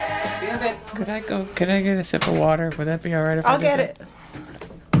Damn it. Could I get a sip of water? Would that be all right if I I'll did get that? it.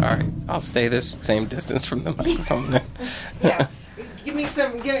 All right. I'll stay this same distance from the microphone then. Yeah. Give me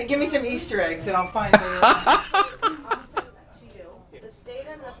some Easter eggs that I'll find later.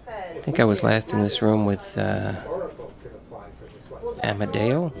 I think I was last in this room with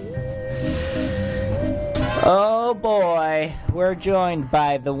Amadeo. Oh boy, we're joined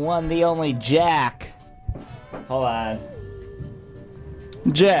by the one, the only Jack. Hold on.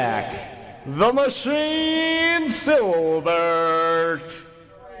 Jack, the Machine Silbert.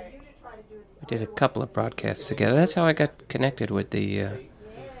 We did a couple of broadcasts together. That's how I got connected with the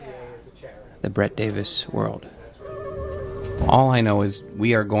Brett Davis world. All I know is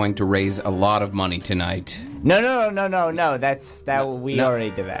we are going to raise a lot of money tonight. No. We no. already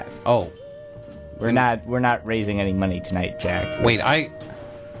did that. Oh, We're not raising any money tonight, Jack. wait, I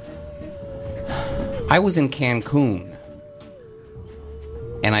was in Cancun,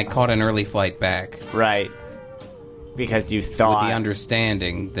 and I caught an early flight back Right. Because you with thought the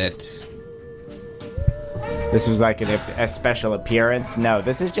understanding that this was like a special appearance. No,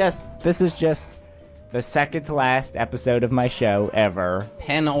 this is just the second to last episode of my show ever.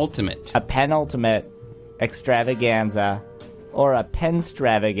 penultimate. A penultimate extravaganza, or a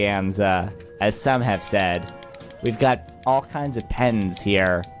penstravaganza, as some have said. We've got all kinds of pens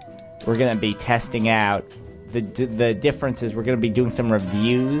here. We're going to be testing out the differences. We're going to be doing some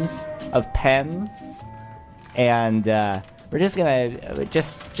reviews of pens. And we're just going to...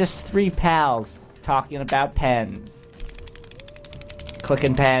 Just three pals talking about pens.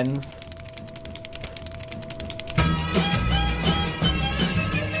 Clicking pens.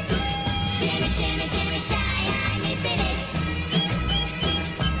 Shimmy, shimmy, shimmy, shy, I miss it.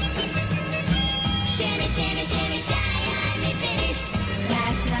 Shimmy, shimmy, shimmy, shy, I miss it.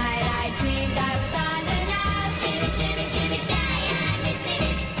 Last night I dreamed I was on the Nile. Shimmy, shimmy, shimmy, shy, I miss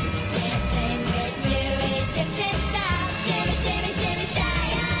it. Dancing with you, Egyptian style. Shimmy, shimmy, shimmy, shy,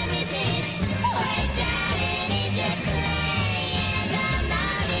 I miss it. Way down in Egypt, playing the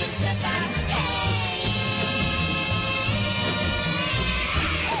mommies took off the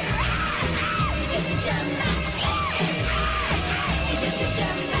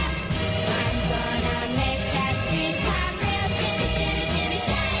I'm gonna make that dream come real. Shimmy, shimmy, shimmy,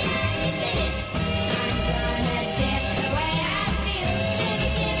 shy, I miss it. I'm gonna dance the way I feel. Shimmy,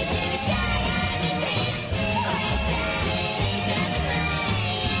 shimmy, shimmy, shy, I miss it. Way down in Egypt,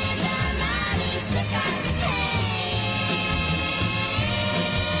 playing the mommies took off the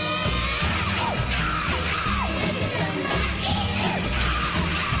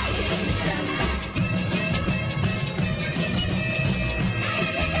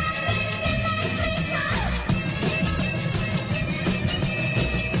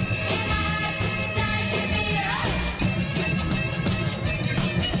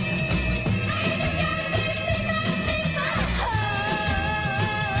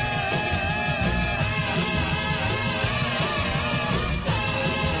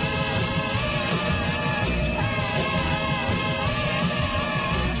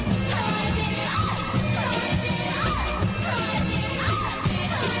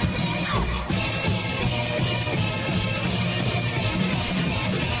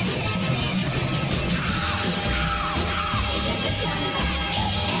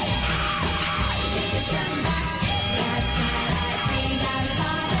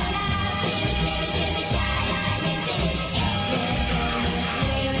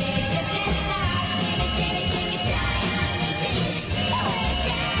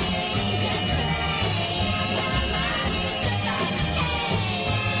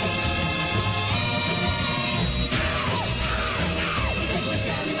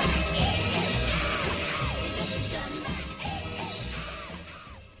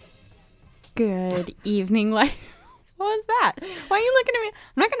Good evening, life. What was that? Why are you looking at me?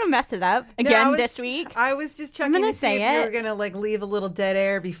 I'm not going to mess it up again this week. I was just checking gonna to see say if you it. were going to like leave a little dead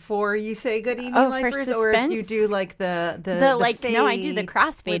air before you say good evening, Oh, for lifers, or if you suspense? do like the No, I do the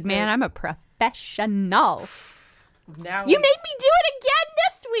crossfade, with man. the- I'm a professional. Now You made me do it again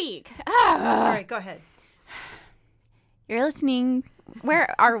this week. All right, go ahead. You're listening.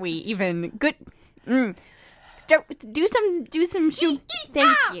 Where are we even? Good. Start. Do some shoe.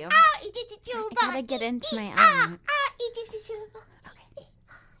 Thank you. I gotta get into my own.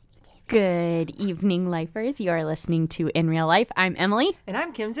 Good evening, lifers. You are listening to In Real Life. I'm Emily. And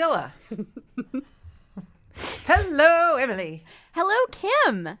I'm Kim Zilla. Hello, Emily. Hello,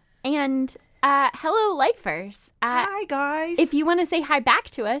 Kim. And hello, lifers. Hi, guys. If you want to say hi back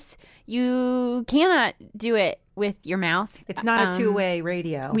to us, you cannot do it with your mouth. It's not a two-way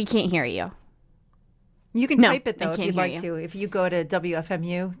radio. We can't hear you. You can No, type it, I though, if can't you'd hear like you. to. If you go to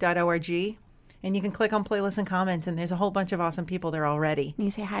wfmu.org, and you can click on playlists and comments, and there's a whole bunch of awesome people there already.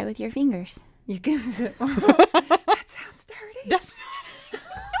 You say hi with your fingers. You can that sounds dirty. Does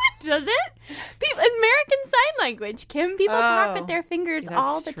it? American Sign Language. Kim, people talk with their fingers that's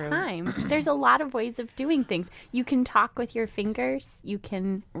all the true. time. There's a lot of ways of doing things. You can talk with your fingers. You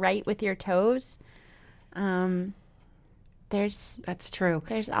can write with your toes. There's That's true.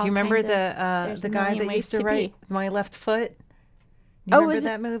 There's Do all you remember kinds of- there's the a guy million that ways used to to write be. My Left Foot? You remember was it-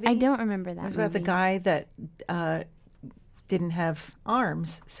 that movie? I don't remember that. It was about the movie. guy that didn't have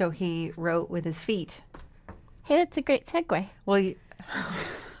arms, so he wrote with his feet. Hey, that's a great segue. Well, you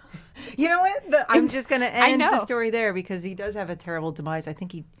know what? I'm just going to end the know. story there because he does have a terrible demise. I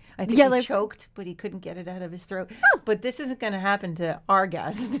think he Yeah, like- choked, but he couldn't get it out of his throat. But this isn't going to happen to our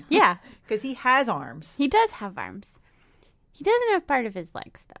guest. Yeah, Because he has arms. he does have arms. He doesn't have part of his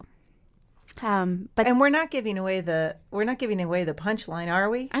legs though. But And we're not giving away the punchline, are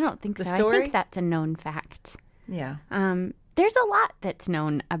we? I don't think the so. I story? think that's a known fact. Yeah. There's a lot that's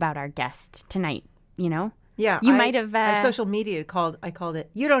known about our guest tonight. You know. Yeah, You might have, on social media I called it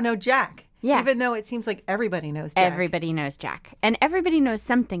 "You Don't Know Jack." Yeah. even though it seems like everybody knows Jack. Everybody knows Jack, and everybody knows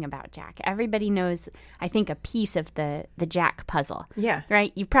something about Jack. Everybody knows, I think, a piece of the Jack puzzle. Yeah,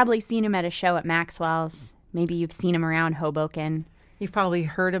 Right? You've probably seen him at a show at Maxwell's. Maybe you've seen him around Hoboken. you've probably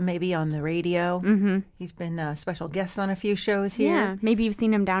heard him maybe on the radio. Mm-hmm. He's been a special guest on a few shows here. Yeah. Maybe you've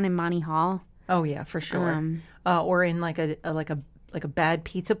seen him down in Monty Hall. Oh yeah, for sure. Or in like a bad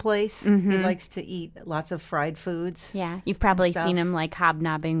pizza place. He likes to eat lots of fried foods. Yeah. You've probably stuff. seen him like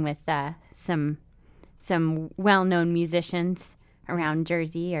hobnobbing with some well-known musicians around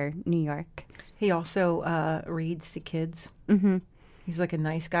Jersey or New York. He also reads to kids. Mm-hmm. He's like a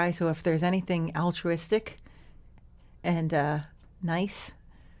nice guy. So if there's anything altruistic and nice,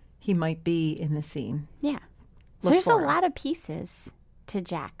 he might be in the scene. Yeah. So Look there's a for him. lot of pieces to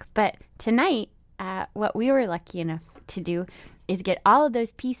Jack. But tonight, what we were lucky enough to do is get all of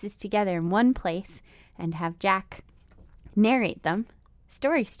those pieces together in one place and have Jack narrate them,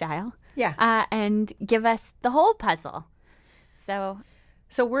 story style, Yeah. and give us the whole puzzle. So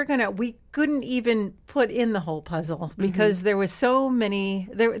we couldn't even put in the whole puzzle because there was so many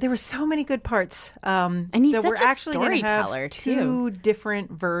there were so many good parts. And he's that we're such a actually going to have storyteller, two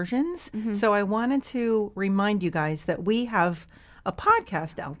different versions. So I wanted to remind you guys that we have a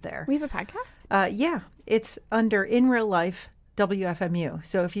podcast out there. we have a podcast? Yeah, it's under In Real Life WFMU.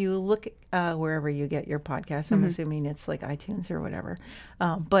 So if you look wherever you get your podcasts, I'm assuming it's like iTunes or whatever.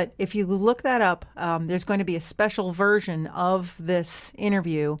 But if you look that up, there's going to be a special version of this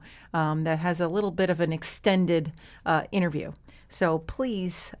interview that has a little bit of an extended interview. So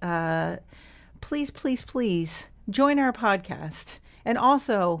please, please join our podcast. And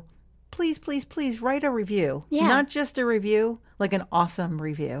also, please write a review. Yeah. Not just a review, like an awesome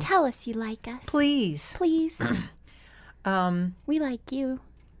review. Tell us you like us. Please. Please. We like you.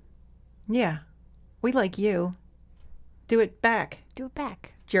 Yeah. We like you. Do it back, Do it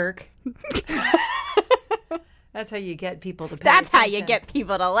back. jerk. That's how you get people to pay That's how you attention. get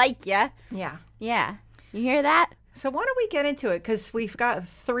people to like you. Yeah. Yeah. You hear that? So why don't we get into it? Because we've got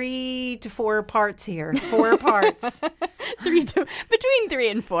 3 to 4 parts here. 4 parts, Between 3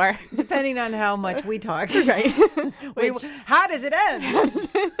 and 4. depending on how much we talk. Right. How does it end? You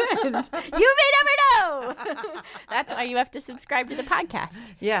may never know. That's why you have to subscribe to the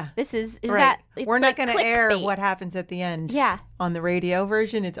podcast. Yeah. This is Right. that. It's We're not like going to air clickbait. what happens at the end. Yeah. On the radio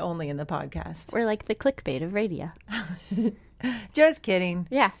version, it's only in the podcast. We're like the clickbait of radio. Just kidding.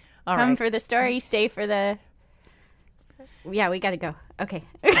 Yeah. All Come right. for the story, stay for the. Yeah, we got to go. Okay.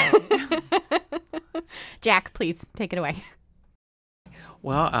 Jack, please take it away.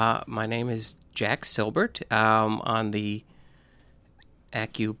 Well, my name is Jack Silbert. On the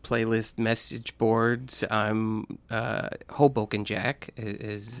Accu playlist message boards, I'm Hoboken Jack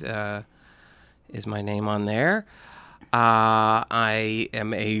is my name on there. I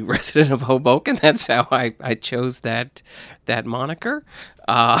am a resident of Hoboken. That's how I chose that moniker.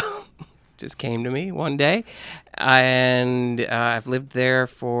 Just came to me one day, and I've lived there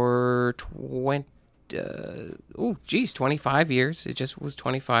for 25 years. It just was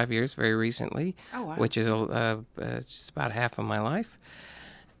 25 years very recently, which is just about half of my life.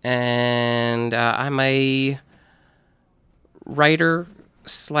 And I'm a writer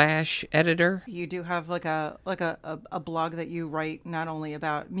 / editor. You do have like a blog that you write not only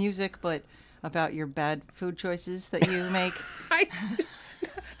about music but about your bad food choices that you make.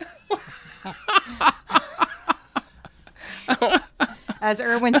 As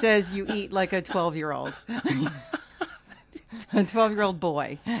Erwin says, you eat like a 12-year-old. A 12-year-old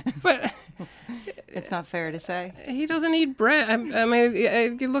boy. But It's That's not fair to say. He doesn't eat bread. I mean,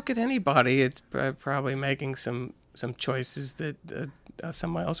 you look at anybody, it's probably making some choices that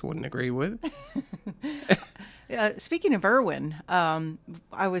someone else wouldn't agree with. Speaking of Irwin,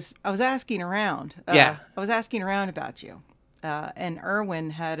 I was asking around. Yeah. I was asking around about you, and Irwin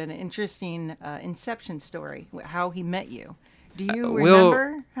had an interesting inception story. How he met you. Do you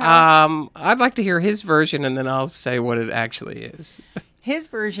remember? I'd like to hear his version, and then I'll say what it actually is. His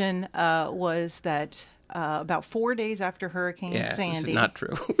version was that about 4 days after Hurricane Yeah, Sandy. this is not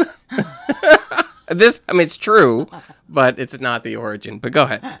true. It's true, but it's not the origin. But go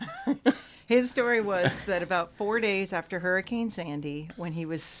ahead. His story was that about 4 days after Hurricane Sandy, when he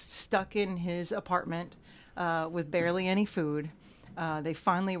was stuck in his apartment with barely any food, they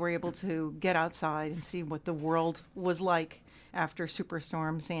finally were able to get outside and see what the world was like after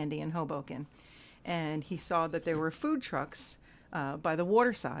Superstorm Sandy in Hoboken. And he saw that there were food trucks by the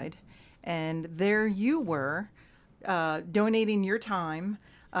waterside, and there you were donating your time,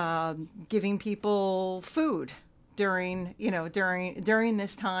 giving people food during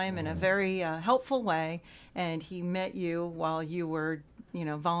this time in a very helpful way. And he met you while you were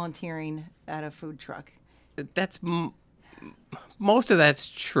volunteering at a food truck. That's most of that's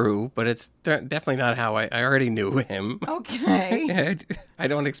true, but it's definitely not how I already knew him. Okay. I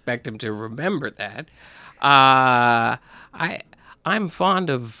don't expect him to remember that. I'm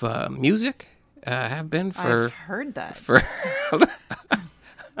fond of music. Have been for I've heard that. for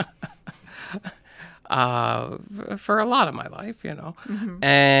for a lot of my life,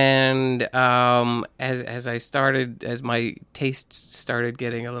 And as my tastes started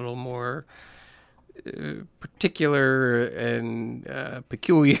getting a little more particular and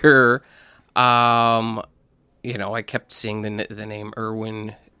peculiar, I kept seeing the name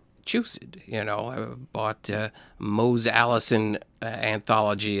Irwin Chusett. I bought Mose Allison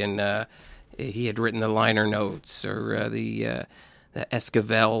anthology, and he had written the liner notes, or the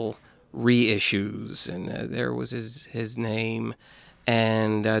Esquivel reissues, and there was his name.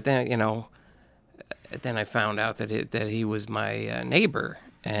 And then I found out that he was my neighbor,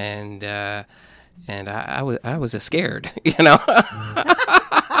 and I was scared, because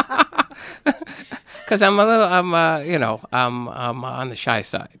I'm on the shy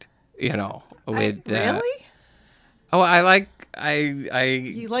side, with really? You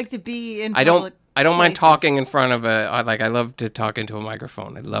You like to be in I public don't mind places. talking in front of I love to talk into a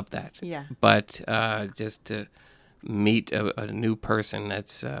microphone. I love that. Yeah. But just to meet a new person,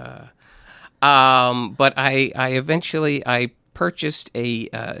 that's but I eventually purchased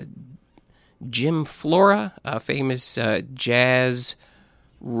a Jim Flora, a famous jazz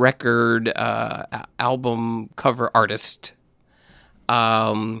record album cover artist.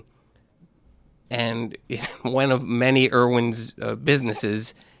 And in one of many Irwin's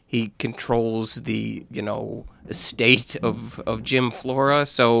businesses, he controls the estate of Jim Flora.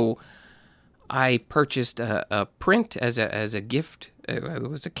 So I purchased a print as a gift. It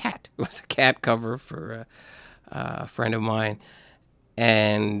was a cat. It was a cat cover for a friend of mine,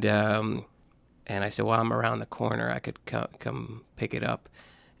 and I said, "Well, I'm around the corner. I could come pick it up."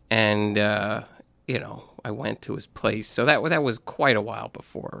 And I went to his place. So that was quite a while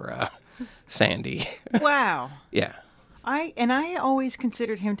before Sandy. Wow. Yeah. I always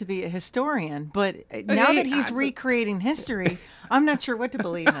considered him to be a historian, but now that he's recreating history, I'm not sure what to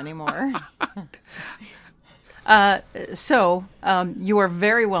believe anymore. So you are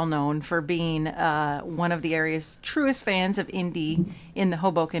very well known for being one of the area's truest fans of indie in the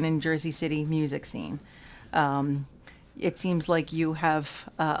Hoboken and Jersey City music scene. It seems like you have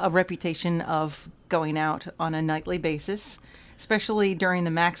a reputation of going out on a nightly basis, especially during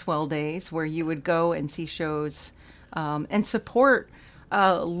the Maxwell days, where you would go and see shows and support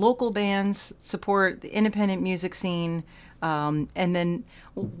local bands, support the independent music scene. And then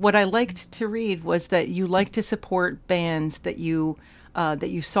what I liked to read was that you like to support bands that you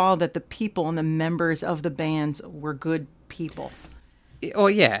saw that the people and the members of the bands were good people. Oh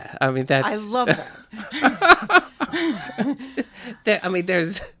yeah, I mean that's. I love that.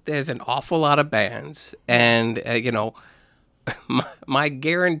 There's an awful lot of bands, and my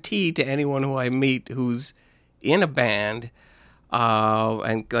guarantee to anyone who I meet who's in a band,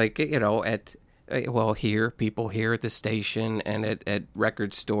 and people here at the station and at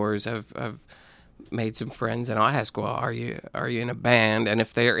record stores, I've made some friends, and I'll ask, well, are you in a band? And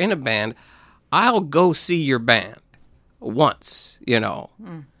if they're in a band, I'll go see your band once,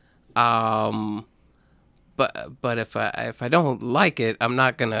 But if I don't like it, I'm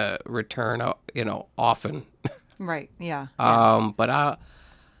not gonna return, often. Right. Yeah. But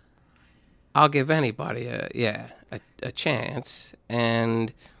I'll give anybody a chance,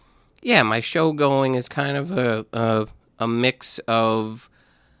 and yeah, my show going is kind of a mix of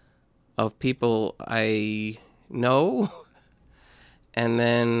people I know, and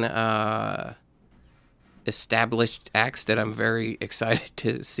then established acts that I'm very excited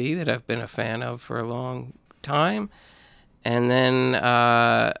to see, that I've been a fan of for a long time, and then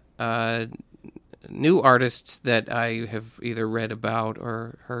new artists that I have either read about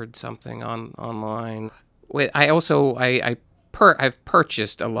or heard something online. I've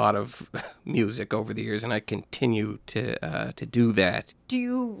purchased a lot of music over the years, and I continue to do that. Do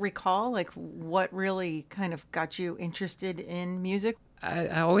you recall like what really kind of got you interested in music?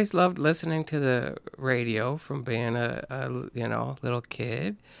 I always loved listening to the radio from being a little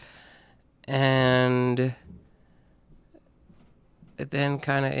kid, and then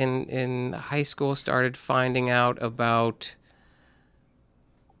kind of in high school started finding out about,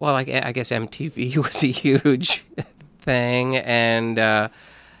 well, I guess MTV was a huge thing, and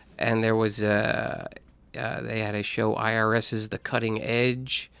there was they had a show, IRS's The Cutting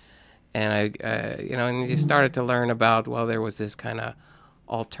Edge, and and you started to learn about, well, there was this kind of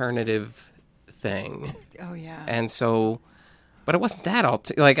alternative thing. Oh yeah. And so, but it wasn't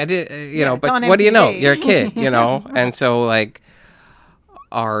that like I did, it's but on what do you know? MTV. You're a kid, and so like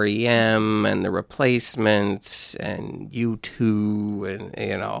REM and the Replacements and U2 and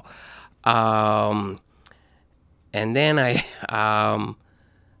and then I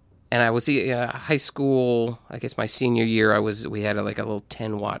was high school. I guess my senior year, we had a little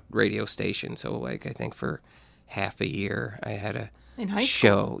 10-watt radio station. So like I think for half a year I had a In high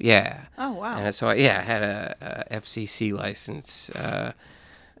show. school? Yeah. Oh wow. And so I had a FCC license, and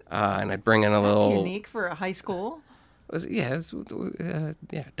I'd bring in a That's little. unique for a high school.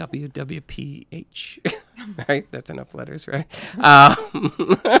 WWPH, right? That's enough letters, right?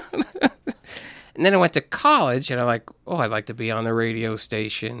 And then I went to college, and I'm like, oh, I'd like to be on the radio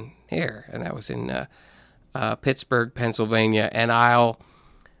station here, and that was in Pittsburgh, Pennsylvania. And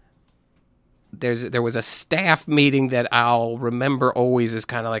there was a staff meeting that I'll remember always as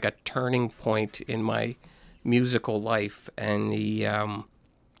kind of like a turning point in my musical life, and the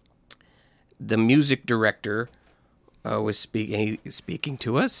music director was speaking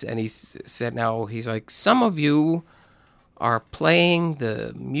to us, and he said, now he's like, some of you are playing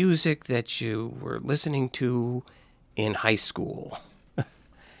the music that you were listening to in high school.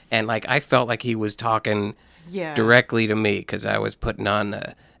 And like I felt like he was talking directly to me, because I was putting on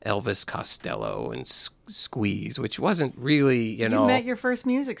Elvis Costello and Squeeze, which wasn't really, You met your first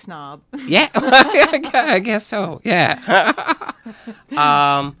music snob. Yeah, I guess so. Yeah.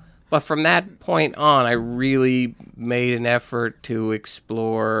 But from that point on, I really made an effort to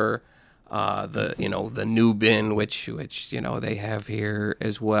explore the new bin, which they have here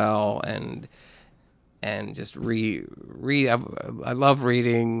as well, and just read. I love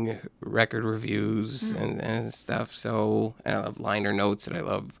reading record reviews and stuff. So, and I love liner notes, and I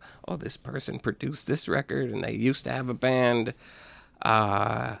love, oh, this person produced this record, and they used to have a band.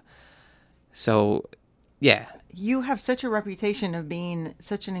 So, yeah. You have such a reputation of being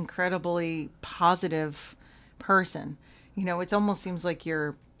such an incredibly positive person. It almost seems like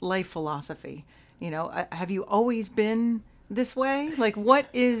your life philosophy. Have you always been this way? Like, what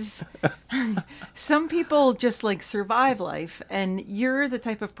is... Some people just like survive life, and you're the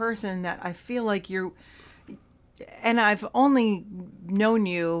type of person that I feel like you're... And I've only known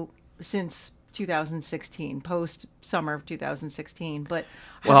you since 2016, post summer of 2016, but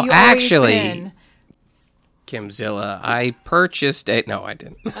have well, you always actually... been... Kimzilla, I purchased a... No, I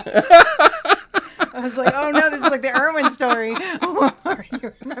didn't. I was like, oh no, this is like the Irwin story.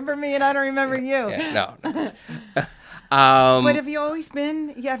 You remember me and I don't remember you. Yeah, no. But have you always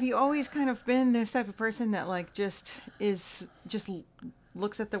kind of been this type of person that like just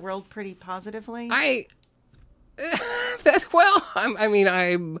looks at the world pretty positively?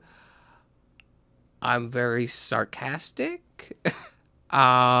 I'm very sarcastic.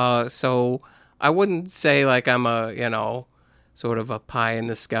 So I wouldn't say like I'm a, sort of a pie in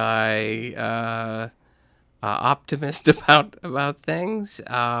the sky optimist about things.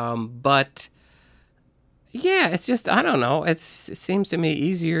 But yeah, it's just, I don't know. It seems to me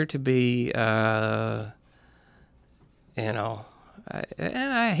easier to be, and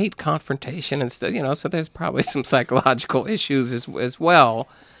I hate confrontation and stuff, so there's probably some psychological issues as well.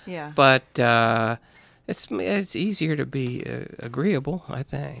 Yeah. But it's easier to be agreeable, I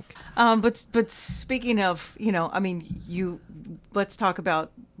think. But speaking of, let's talk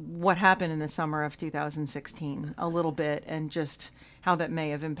about what happened in the summer of 2016 a little bit, and just how that may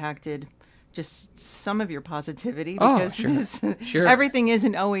have impacted just some of your positivity, because Sure. everything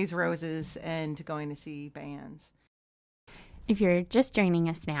isn't always roses and going to see bands. If you're just joining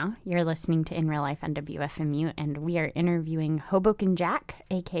us now, you're listening to In Real Life on WFMU, and we are interviewing Hoboken Jack,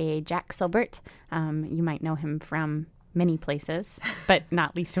 a.k.a. Jack Silbert. You might know him from many places, but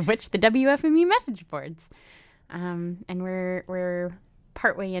not least of which the WFMU message boards. And we're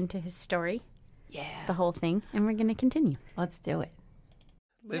partway into his story, the whole thing, and we're going to continue. Let's do it.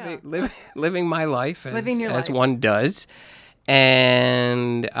 Living my life as, Living your as life. one does.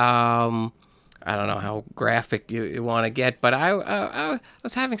 And I don't know how graphic you want to get, but I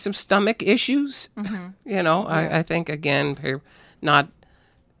was having some stomach issues. You know, I think, again, not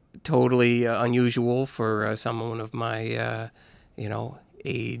totally unusual for someone of my,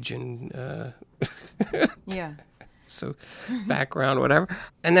 age and Yeah. so background, whatever.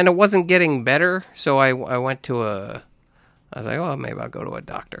 And then it wasn't getting better, so I went to I was like, oh, maybe I'll go to a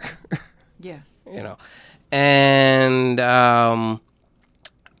doctor. Yeah. And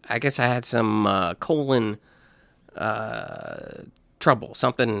I guess I had some colon trouble.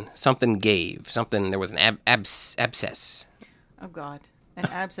 Something gave. There was an abscess. Oh, God. An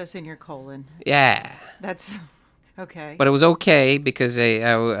abscess in your colon. Yeah. That's okay. But it was okay because it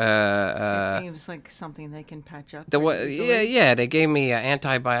seems like something they can patch up. pretty easily. yeah, they gave me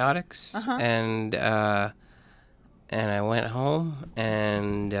antibiotics, and I went home,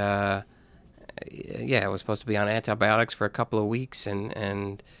 and I was supposed to be on antibiotics for a couple of weeks,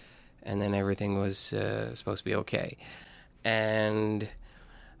 and then everything was supposed to be okay, and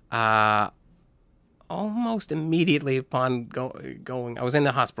almost immediately upon going, I was in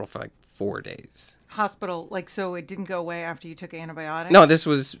the hospital for like 4 days. Hospital, so it didn't go away after you took antibiotics? No, this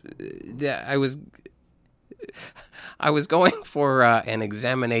was I was going for an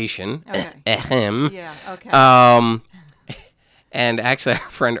examination. Okay. Ahem. Yeah, okay. And actually, our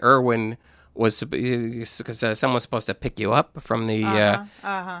friend Erwin was, because someone was supposed to pick you up from the,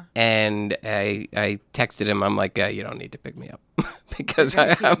 and I texted him. I'm like, you don't need to pick me up because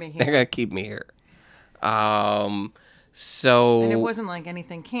They're gonna keep me here. they're gonna keep me here. So And it wasn't like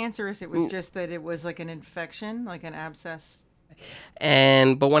anything cancerous. It was just that it was like an infection, like an abscess.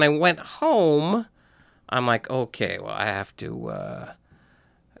 but when I went home, I'm like, okay, well, I have to, I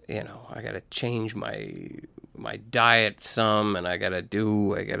got to change my diet some, and I got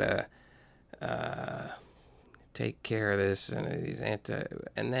to take care of this and these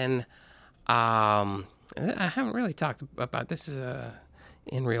and then, I haven't really talked about this as a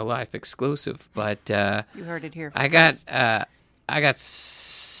in real life exclusive, but, You heard it here. I got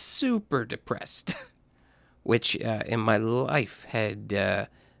super depressed, which in my life had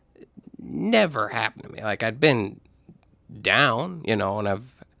never happened to me. Like, I'd been down, and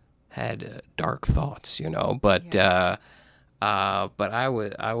I've had dark thoughts, but I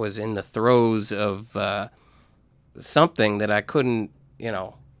was in the throes of something that I couldn't,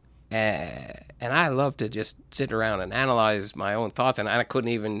 and I love to just sit around and analyze my own thoughts, and I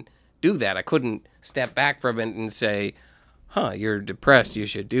couldn't even do that. I couldn't step back from it and say, you're depressed, you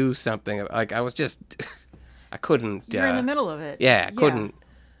should do something. Like, I was just, I couldn't. You're in the middle of it. Yeah,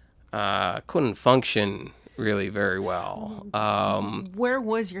 I couldn't function really very well. Where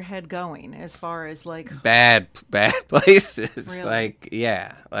was your head going as far as Bad places. Really?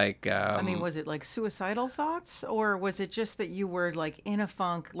 I I mean, was it like suicidal thoughts, or was it just that you were in a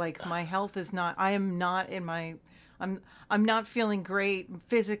funk? Like, my health is not. I am not in my. I'm not feeling great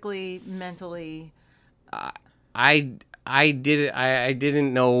physically, mentally. I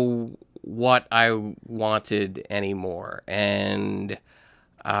didn't know what I wanted anymore, and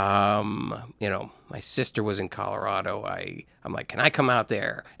my sister was in Colorado. I'm like, can I come out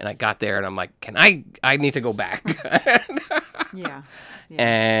there? And I got there, and I'm like, I need to go back. Yeah.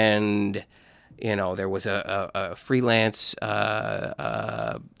 And there was a freelance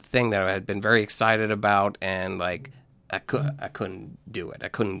thing that I had been very excited about, and I couldn't do it. I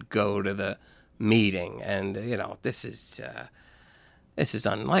couldn't go to the meeting, and this is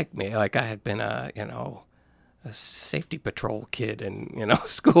unlike me. Like, I had been a safety patrol kid in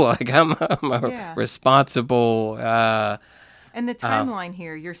school. Like, I'm a responsible. And the timeline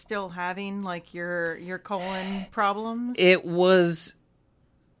here, you're still having your colon problems. It was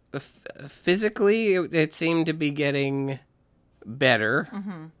physically, it seemed to be getting better,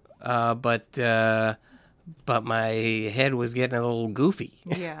 but my head was getting a little goofy.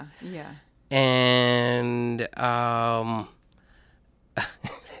 Yeah. And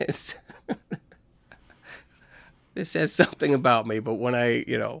this says something about me, but when I,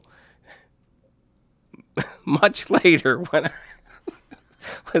 much later, when I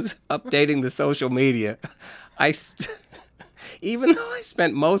was updating the social media, even though I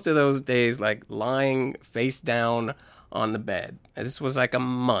spent most of those days lying face down on the bed, and this was like a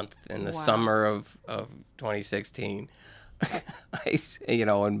month in the summer of 2016, and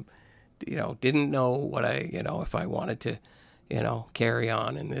didn't know what if I wanted to, carry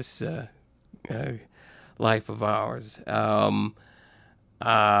on in this life of ours.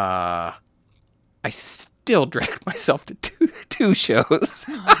 I still dragged myself to two shows.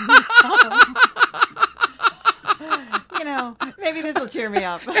 Maybe this will cheer me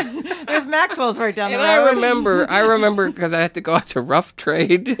up. There's Maxwell's right down the road. I remember because I had to go out to Rough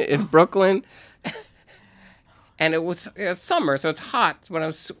Trade in Brooklyn. And it was summer, so it's hot. When I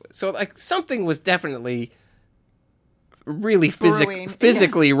was something was definitely really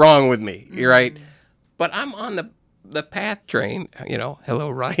physically wrong with me. You're right, but I'm on the PATH train. Hello,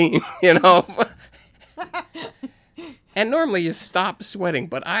 Raheem. And normally you stop sweating,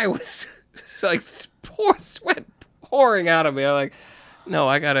 but I was like sweat pouring out of me. I'm like, no,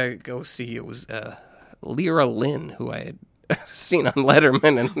 I gotta go see. It was Lyra Lynn, who I had seen on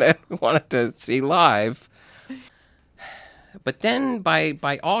Letterman and wanted to see live. But then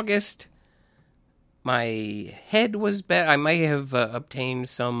by August, my head was better. I may have obtained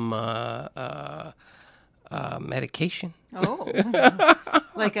some medication. Oh,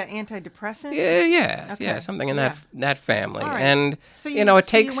 like an antidepressant? Yeah, something in that family. All right. And so it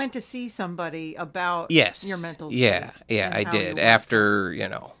takes. You went to see somebody about your mental state. Yeah, I did after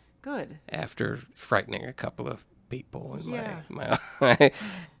Good. After frightening a couple of people in my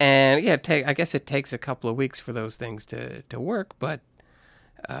I guess it takes a couple of weeks for those things to work, but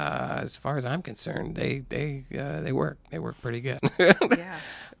as far as I'm concerned, they work pretty good. Yeah.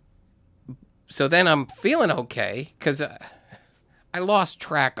 So then I'm feeling okay because I lost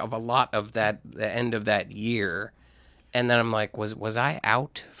track of a lot of the end of that year, and then I'm like, was I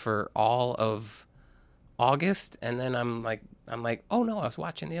out for all of August? And then I'm like, oh no, I was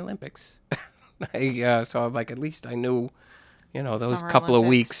watching the Olympics. So I'm like, at least I knew, those Summer couple of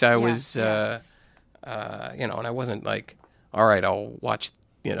Olympics. weeks I was, and I wasn't like, all right, I'll watch,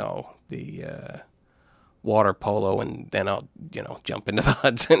 the water polo and then I'll, jump into the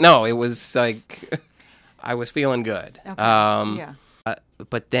Hudson. No, it was like, I was feeling good. Okay.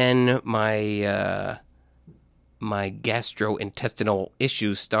 But then my gastrointestinal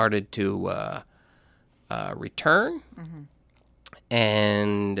issues started to return. Mm-hmm.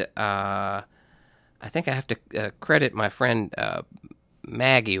 And I think I have to credit my friend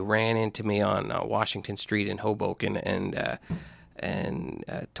Maggie, ran into me on Washington Street in Hoboken and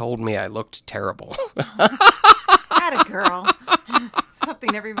told me I looked terrible. Atta girl.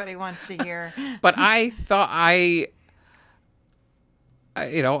 Something everybody wants to hear. But I thought I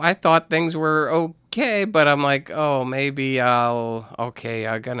thought things were okay, but I'm like, oh, maybe I'm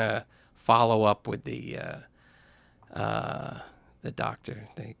gonna follow up with the doctor,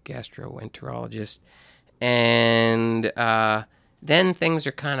 the gastroenterologist, and then things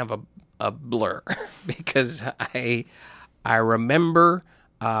are kind of a blur because I remember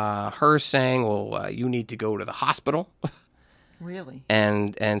her saying, well, you need to go to the hospital. Really?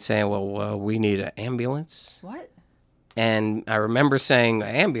 And saying, well, we need an ambulance. What? And I remember saying,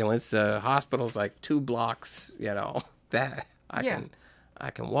 ambulance, the hospital's like 2 blocks, that I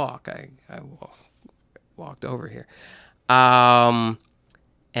can walk. I walked over here. And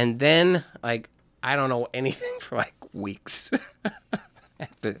then, like, I don't know anything for like weeks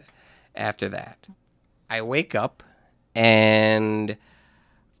after that. I wake up and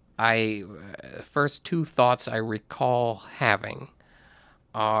first 2 thoughts I recall having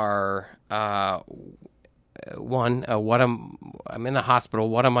are, one, I'm in the hospital.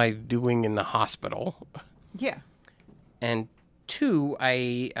 What am I doing in the hospital? Yeah. And 2,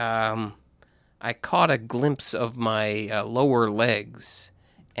 I caught a glimpse of my lower legs,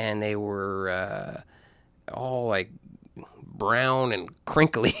 and they were all like brown and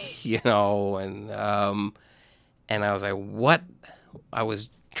crinkly, and I was like, what? I was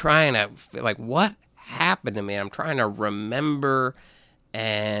trying to, like, what happened to me? I'm trying to remember,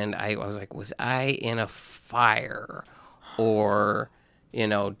 and I was like, was I in a fire? Or,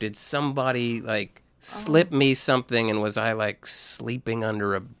 did somebody, like, slip me something, and was I, like, sleeping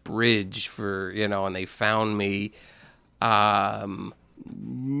under a bridge for, and they found me? No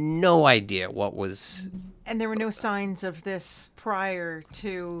idea what was... And there were no signs of this prior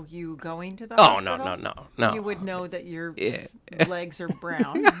to you going to the hospital? No. You would know that your legs are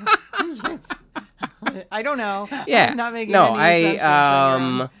brown. Yes. I don't know. Yeah. I'm not making any assumptions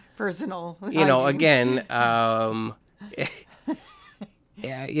on your own personal hygiene. Again,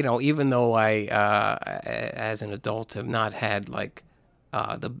 yeah, even though I, as an adult, have not had like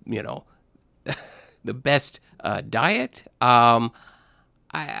the best diet,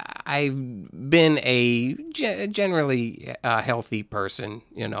 I've been a generally healthy person,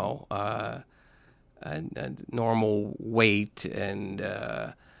 a normal weight and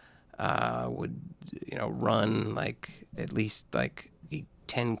would run like at least like a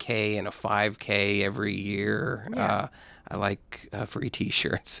 10K and a 5K every year. Yeah. I like free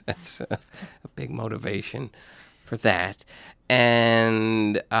T-shirts. That's a big motivation for that.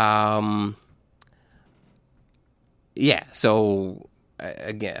 And so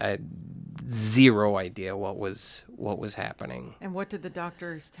again, I had zero idea what was happening. And what did the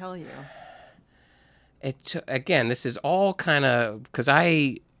doctors tell you? Again, this is all kind of because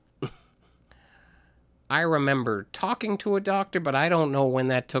I remember talking to a doctor, but I don't know when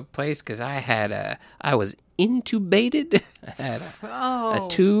that took place because I was intubated. I had a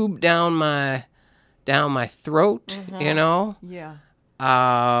tube down my throat, you know. Yeah.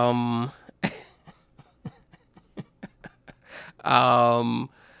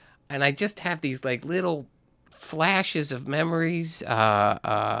 And I just have these like little flashes of memories.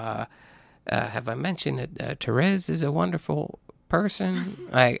 Have I mentioned that Therese is a wonderful person?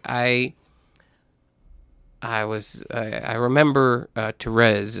 I remember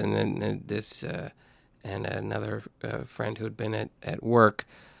Therese and then this and another friend who'd been at work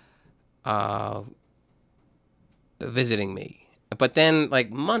visiting me. But then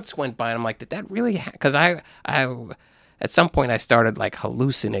like months went by and I'm like, did that really because I at some point I started like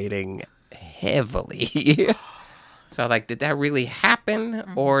hallucinating heavily. So like, did that really happen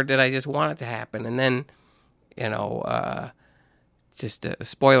or did I just want it to happen? And then, just a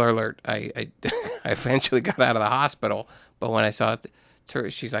spoiler alert, I eventually got out of the hospital. But when I saw it,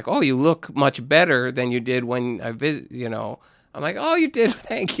 she's like, "Oh, you look much better than you did when I visit." I'm like, "Oh, you did.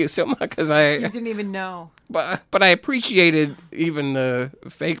 Thank you so much." Because You didn't even know. But I appreciated even the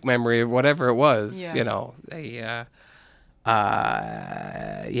fake memory of whatever it was. Yeah.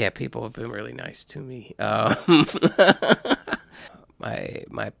 People have been really nice to me.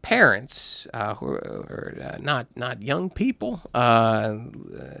 My parents, who are not young people,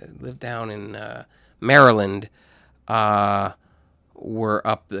 live down in Maryland. Were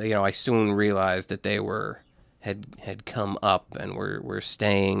up. I soon realized that they had come up and were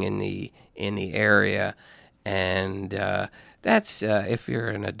staying in the area, and that's if you're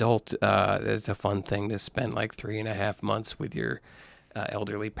an adult, it's a fun thing to spend like 3.5 months with your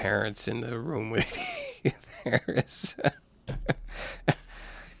elderly parents in the room with you.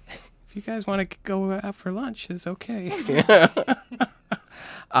 If you guys want to go out for lunch, it's okay.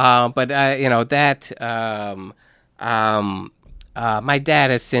 But my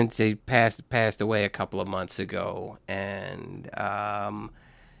dad has since passed away a couple of months ago, and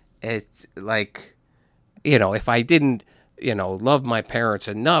it's like, if I didn't, love my parents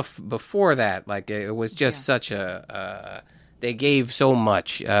enough before that, like it was just such a, they gave so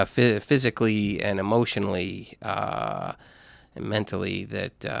much physically and emotionally and mentally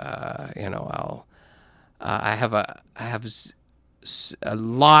that I have a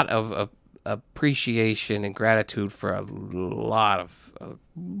lot of appreciation and gratitude for a real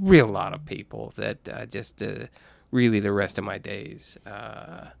lot of people that just really the rest of my days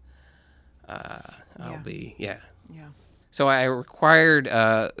I'll be. Yeah. So I required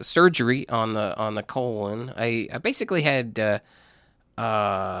surgery on the colon. I basically had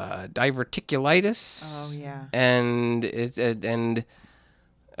diverticulitis. Oh yeah. And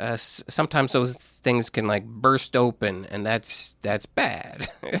sometimes those things can like burst open, and that's bad.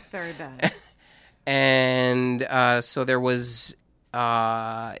 Very bad. And so there was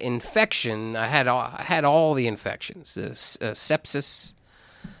infection. I had all the infections: sepsis,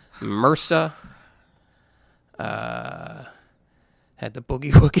 MRSA. Had the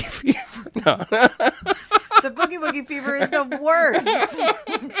boogie woogie fever. No. The boogie woogie fever is the worst.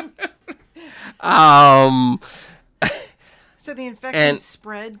 So the infection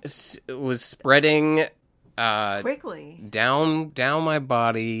spread. It was spreading quickly down my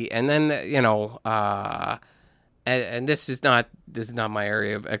body, and then and this is not my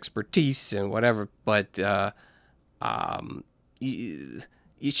area of expertise and whatever, but you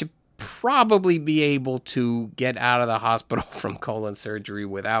should probably be able to get out of the hospital from colon surgery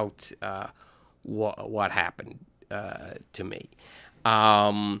without what happened to me.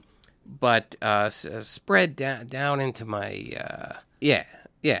 But spread down into my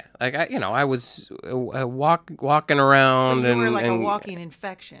like I was walking around, you were and like and, a walking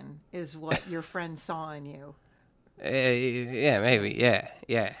infection is what your friend saw in you. Maybe, yeah.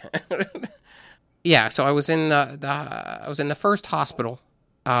 Yeah, so I was in the first hospital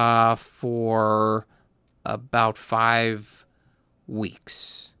for about 5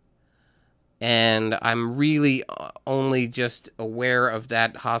 weeks. And I'm really only just aware of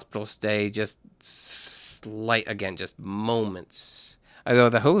that hospital stay just moments. although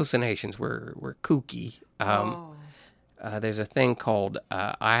the hallucinations were kooky. There's a thing called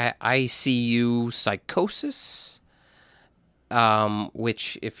ICU psychosis,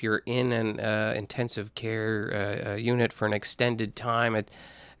 which if you're in an intensive care unit for an extended time, it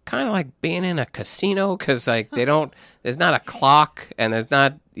kind of like being in a casino, because like there's not a clock, and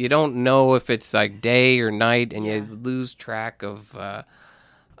you don't know if it's like day or night, and you lose track of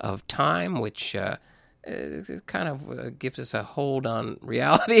time, which it kind of gives us a hold on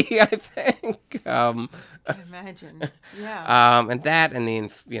reality, I think. I can imagine. Yeah. And that, and the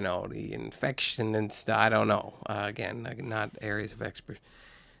infection and stuff. I don't know. Again, not areas of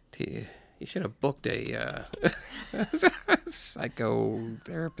expertise. You should have booked a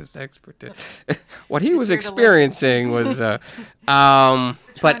psychotherapist expert. What he was experiencing was, but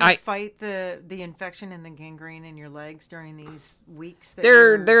I fight the infection and the gangrene in your legs during these weeks.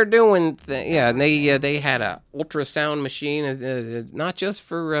 They're doing, and they had a ultrasound machine, not just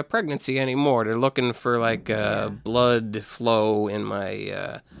for pregnancy anymore. They're looking for like blood flow in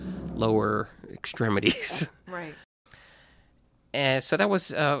my lower extremities. Right. And so that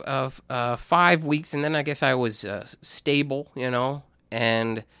was 5 weeks, and then I guess I was stable,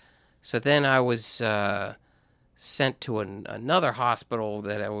 and so then I was sent to another hospital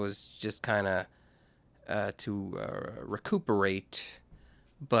that I was just kind of to recuperate,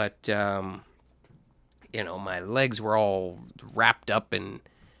 but my legs were all wrapped up in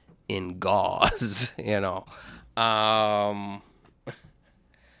gauze,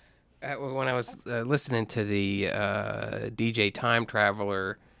 When I was listening to the DJ Time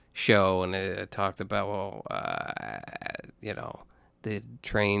Traveler show, and it talked about, the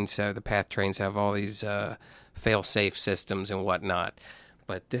trains, the PATH trains have all these fail-safe systems and whatnot.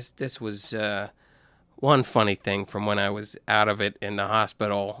 But this was one funny thing from when I was out of it in the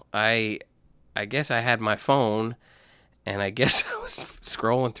hospital. I guess I had my phone, and I guess I was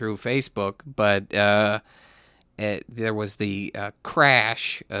scrolling through Facebook, but there was the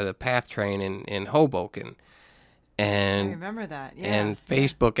crash of the PATH train in Hoboken. And I remember that, yeah. And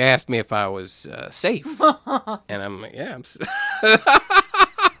Facebook asked me if I was safe. And I'm like, yeah, I'm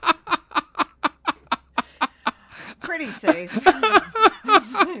pretty safe.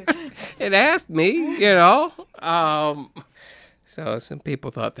 It asked me, so some people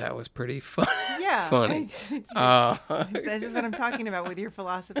thought that was pretty funny. Yeah. Funny. This is what I'm talking about with your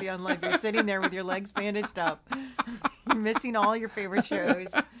philosophy on life. You're sitting there with your legs bandaged up. You're missing all your favorite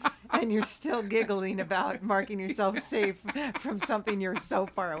shows. And you're still giggling about marking yourself safe from something you're so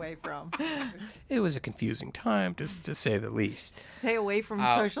far away from. It was a confusing time, to say the least. Stay away from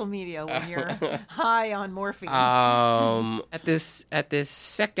social media when you're high on morphine. At this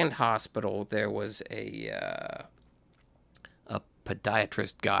second hospital, there was a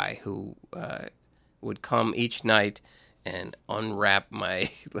podiatrist guy who would come each night and unwrap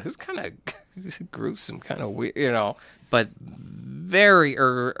my. It was kind of gruesome, kind of weird, but very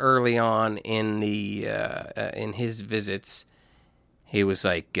early on in the in his visits, he was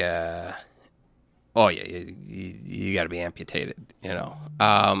like, "Oh yeah, you got to be amputated,"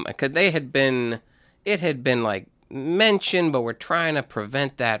 because it had been like mentioned, but we're trying to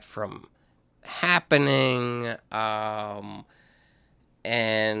prevent that from happening.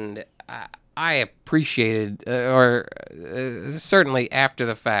 And I appreciated, certainly after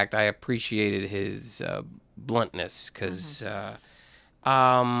the fact, I appreciated his bluntness, because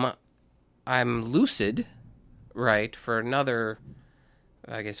I'm lucid, right, for another,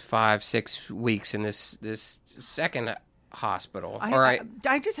 I guess, 5-6 weeks in this second hospital. I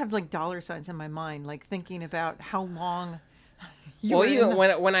just have like dollar signs in my mind, like thinking about how long. Even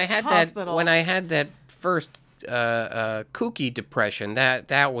when I had hospital. when I had that first kooky depression,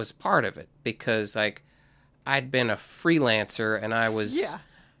 that was part of it, because like I'd been a freelancer, and I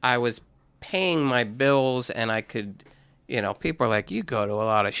was paying my bills, and I could, people are like, you go to a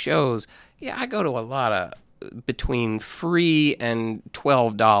lot of shows. Yeah, I go to a lot of between free and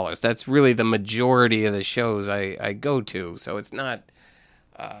 $12. That's really the majority of the shows I go to. So it's not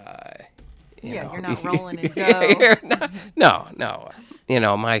you're not rolling in dough.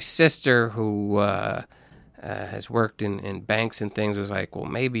 No. My sister, who has worked in banks and things, was like, well,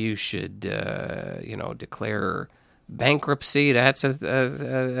 maybe you should, declare bankruptcy. That's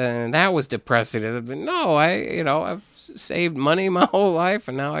and that was depressing. But no, I've saved money my whole life,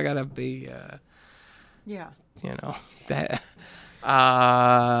 and now I gotta be, that.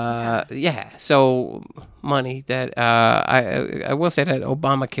 So money that I will say that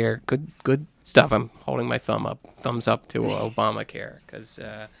Obamacare, good stuff. I'm holding my thumbs up to Obamacare, because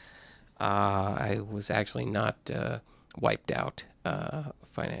I was actually not wiped out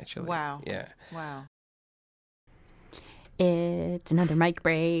financially. Wow. Yeah. Wow. It's another mic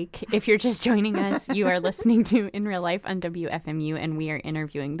break. If you're just joining us, you are listening to In Real Life on WFMU, and we are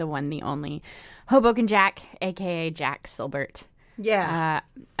interviewing the one, the only Hoboken Jack, a.k.a. Jack Silbert,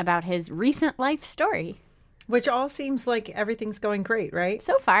 about his recent life story. Which all seems like everything's going great, right?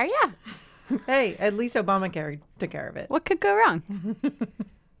 So far, yeah. Hey, at least Obamacare took care of it. What could go wrong?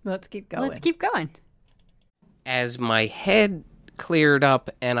 Let's keep going. Let's keep going. As my head cleared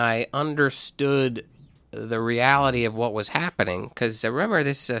up and I understood the reality of what was happening, because remember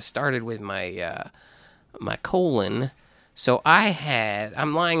this started with my my colon. So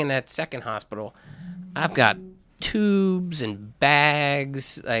I'm lying in that second hospital. I've got tubes and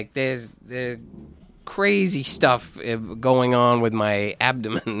bags. Like there's crazy stuff going on with my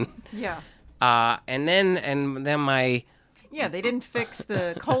abdomen. Yeah. And then my Yeah, they didn't fix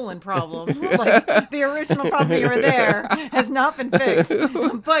the colon problem. Like the original problem you were there has not been fixed.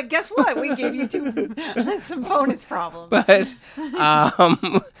 But guess what? We gave you some bonus problems. but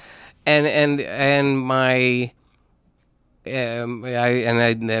and my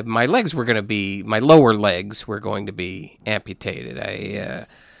my legs were going to be, my lower legs were going to be amputated.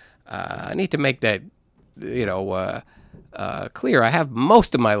 I need to make that clear. I have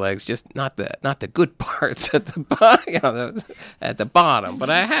most of my legs, just not the good parts at the bottom, at the bottom. But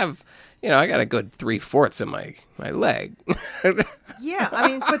I have, I got a good 3/4 of my leg. Yeah, I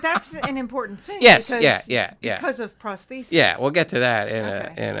mean, but that's an important thing. Yes, because, yeah. Because of prosthesis. Yeah, we'll get to that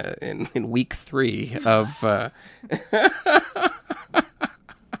in week 3 of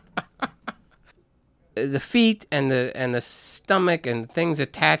the feet and the stomach and things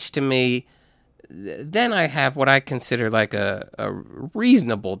attached to me. Then I have what I consider like a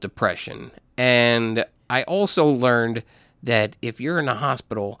reasonable depression. And I also learned that if you're in a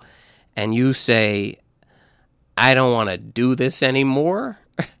hospital and you say, I don't want to do this anymore,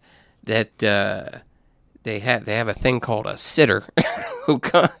 that they have a thing called a sitter.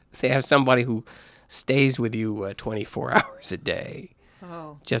 They have somebody who stays with you 24 hours a day.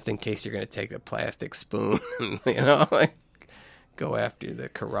 Oh. Just in case you're going to take the plastic spoon and, like, go after the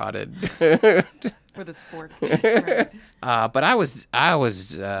carotid. For the sport. Right. But I was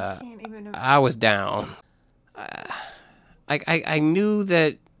Can't even know. I was down. I knew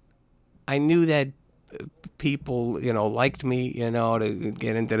that people, liked me, to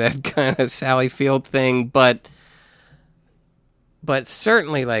get into that kind of Sally Field thing, but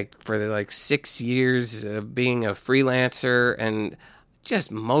certainly like for the 6 years of being a freelancer, and just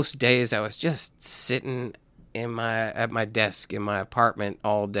most days I was just sitting at my desk in my apartment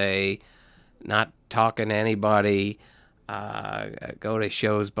all day, not talking to anybody. I go to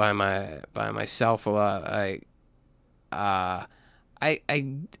shows by myself a lot. I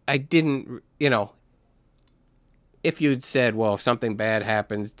didn't, if you'd said, well, if something bad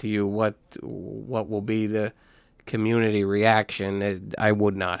happens to you, what will be the community reaction? I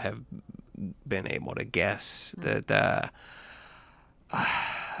would not have been able to guess that.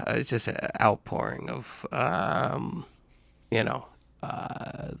 It's just an outpouring of,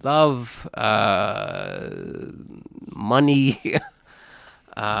 love, money,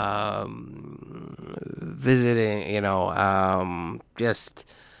 visiting, just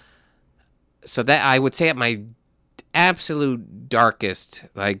so that I would say at my absolute darkest,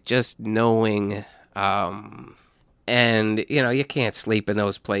 like just knowing, and you can't sleep in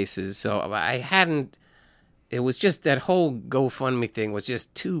those places. So I hadn't. It was just that whole GoFundMe thing was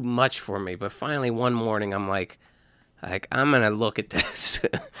just too much for me. But finally, one morning, I'm like I'm gonna look at this.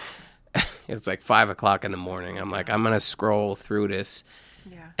 It's like 5:00 in the morning. I'm like, I'm gonna scroll through this.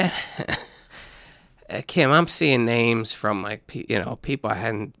 Yeah. Kim, I'm seeing names from people I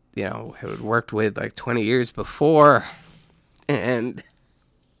hadn't had worked with like 20 years before, and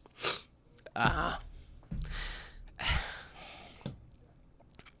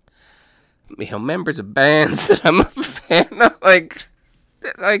members of bands that I'm a fan of, like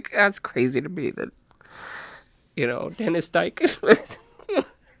that's crazy to me that Dennis Dyke is with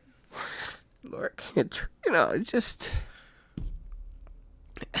Laura Cantor, just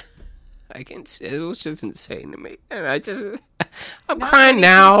it was just insane to me, and I'm crying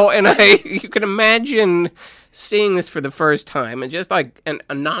now, and you can imagine seeing this for the first time, and just like an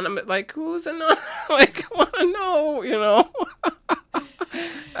anonymous, like who's anonymous, like I want to know,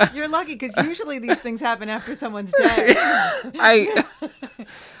 You're lucky because usually these things happen after someone's dead.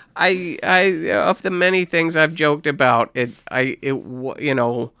 I of the many things I've joked about people,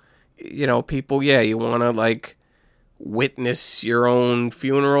 you want to like witness your own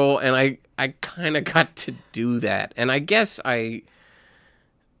funeral, and I kind of got to do that, and I guess I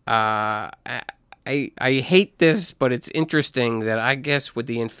hate this, but it's interesting that I guess with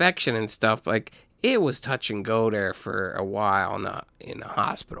the infection and stuff, like it was touch and go there for a while in the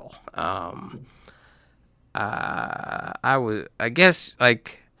hospital. I guess,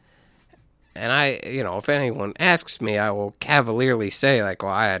 like, and if anyone asks me, I will cavalierly say, like,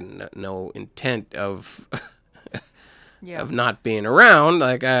 well, I had no intent of of not being around.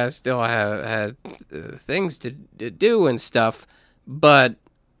 Like, I still had things to do and stuff, but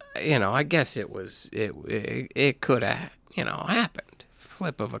I guess it could have happened.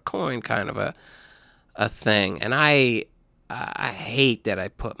 Flip of a coin, kind of a thing. And I hate that I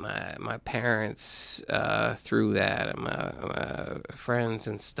put my parents through that, and my friends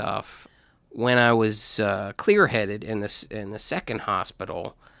and stuff. When I was clear-headed in the second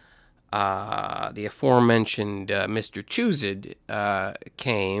hospital, the aforementioned Mr. Chuzid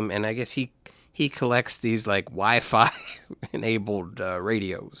came, and I guess he collects these, like, Wi-Fi enabled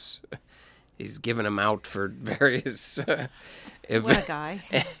radios. He's giving them out for various What a guy.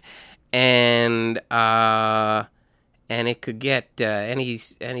 and it could get any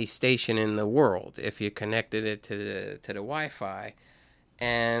station in the world if you connected it to the Wi-Fi.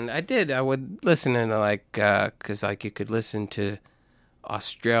 And I would listen to, like, because, like, you could listen to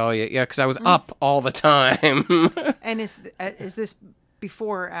Australia. Yeah, because I was up all the time. And is this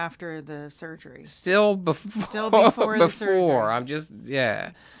before or after the surgery? Still before. Still before the surgery. I'm just,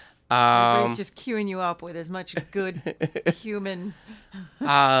 yeah. Everybody's just queuing you up with as much good human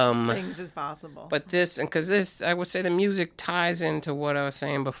things as possible. But because I would say the music ties into what I was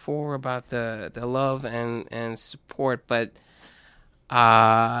saying before about the love and support, but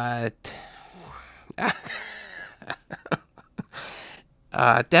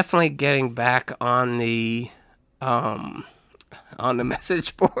definitely getting back on the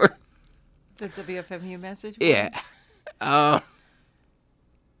message board. The WFMU message board? Yeah.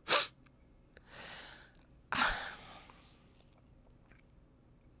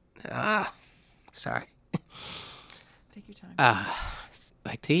 Sorry. Take your time.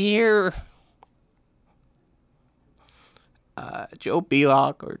 Like to hear Joe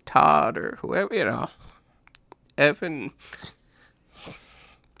Belock or Todd or whoever, Evan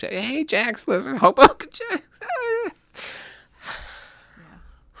say, hey, Jax, listen, Hoboken Jax.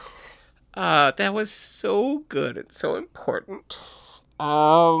 That was so good and so important.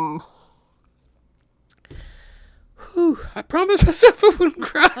 I promised myself I wouldn't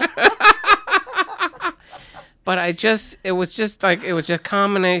cry. But it was just a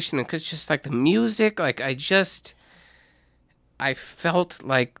combination, because just like the music, like I felt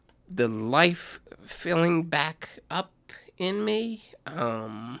like the life filling back up in me.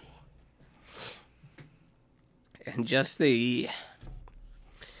 And just the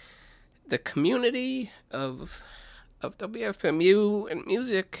community of WFMU and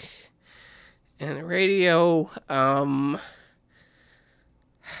music and radio, that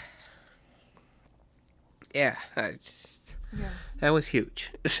was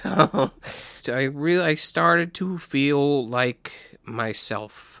huge. So I started to feel like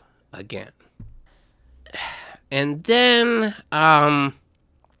myself again. And then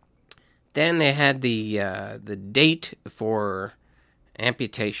they had the date for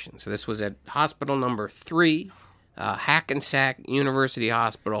amputation. So this was at hospital number 3, Hackensack University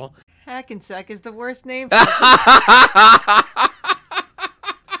Hospital. Hackensack is the worst name. For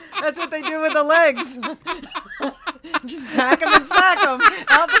That's what they do with the legs. Just hack them and sack them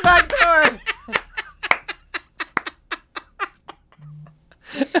out the back door.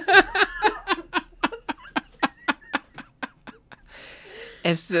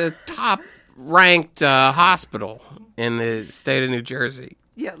 It's the top-ranked hospital in the state of New Jersey.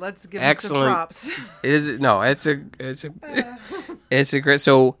 Yeah, let's give them some props. It's a great.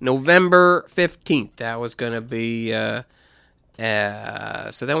 So November 15th, that was going to be. So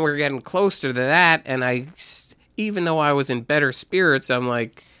then we're getting closer to that, and even though I was in better spirits, I'm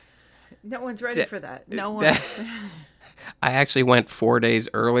like, no one's ready for that. No one. I actually went 4 days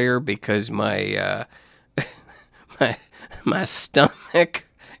earlier because my my stomach,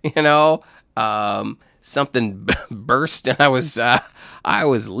 something burst, and I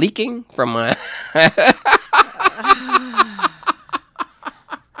was leaking from my.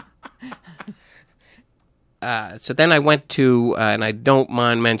 So then I went to, and I don't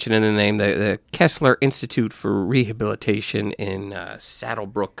mind mentioning the name, the Kessler Institute for Rehabilitation in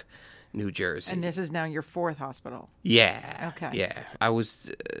Saddlebrook, New Jersey. And this is now your 4th hospital. Yeah. Okay. Yeah. I was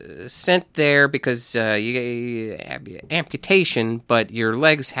sent there because you have amputation, but your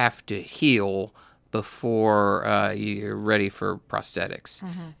legs have to heal before you're ready for prosthetics.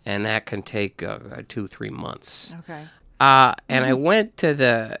 Mm-hmm. And that can take 2-3 months. Okay. And I went to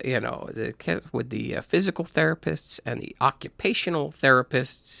with the physical therapists and the occupational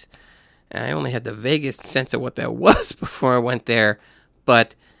therapists, And I only had the vaguest sense of what that was before I went there.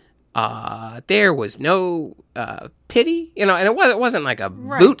 But there was no pity, and it wasn't like a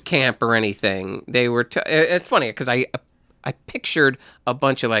boot camp or anything. They were. It's funny because I pictured a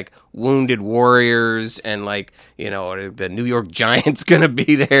bunch of like wounded warriors and like the New York Giants gonna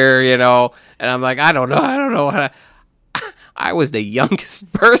be there, and I'm like I don't know. I was the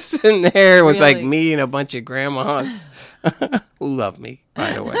youngest person there. It was like me and a bunch of grandmas who love me,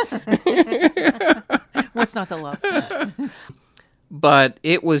 by the way. What's not the love? But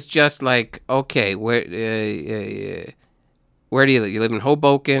it was just like, okay, where do you live? You live in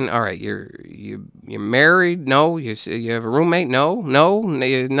Hoboken. All right, you're married? No. You have a roommate? No.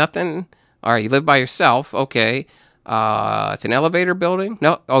 Nothing. All right, you live by yourself. Okay. It's an elevator building?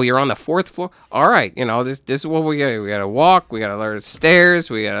 No. Oh, you're on the 4th floor? All right, this is what we got. We got to walk. We got to learn stairs.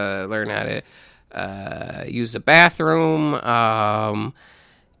 We got to learn how to use the bathroom. And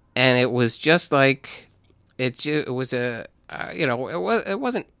it was just like it was a. It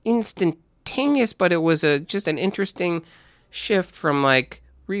wasn't instantaneous, but it was just an interesting shift from like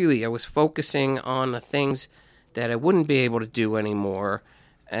really I was focusing on the things that I wouldn't be able to do anymore,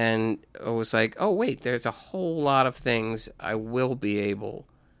 and I was like, oh wait, there's a whole lot of things I will be able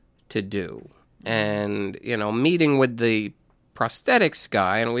to do, and meeting with the prosthetics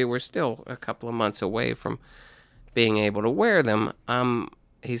guy, and we were still a couple of months away from being able to wear them.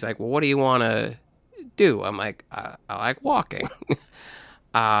 He's like, well, what do you want to do? I'm like, I like walking.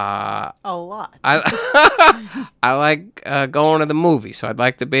 A lot. I like going to the movie, so I'd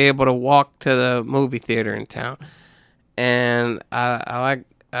like to be able to walk to the movie theater in town, and I like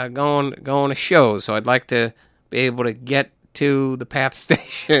going to shows, so I'd like to be able to get to the PATH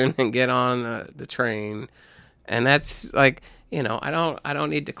station and get on the train, and that's like I don't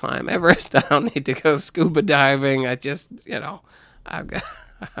need to climb Everest. I don't need to go scuba diving. I just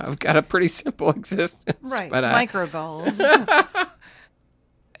I've got a pretty simple existence. Right, but, micro goals.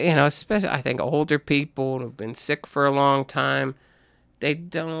 Especially I think older people who've been sick for a long time, they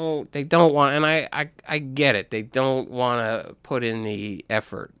don't want, and I get it. They don't want to put in the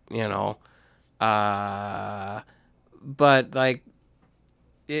effort, but like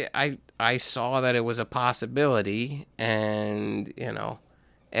I saw that it was a possibility, and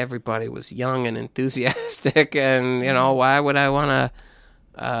everybody was young and enthusiastic, and why would I want to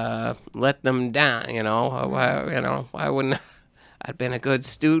let them down? Why wouldn't I'd been a good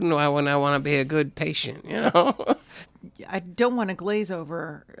student? Why wouldn't I want to be a good patient? I don't want to glaze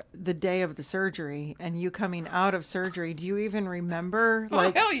over the day of the surgery and you coming out of surgery. Do you even remember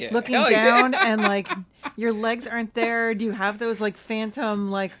hell yeah. looking Hell down yeah. and like your legs aren't there? Do you have those like phantom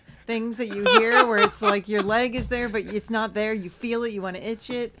like things that you hear where it's like your leg is there but it's not there? You feel it, you want to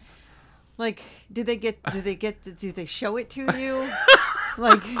itch it. Like, did they show it to you?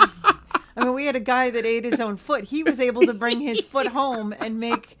 Like, I mean, we had a guy that ate his own foot. He was able to bring his foot home and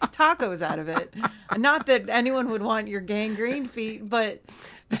make tacos out of it. Not that anyone would want your gangrene feet, but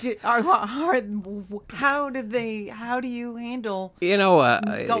how do you handle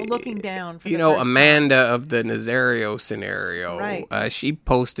looking down? For the first Amanda of the Nazario scenario. Right. She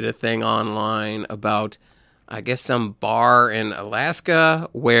posted a thing online about, I guess, some bar in Alaska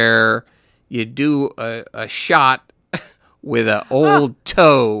where you do a shot with an old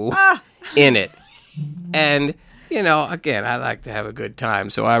toe in it. And, again, I like to have a good time,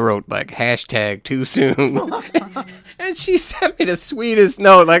 so I wrote, like, hashtag too soon. And she sent me the sweetest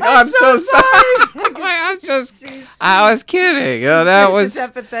note, like, I'm so sorry. I was kidding. That was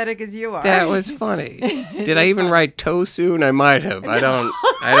as empathetic as you are. That was funny. Did I even write toe soon? I might have. I don't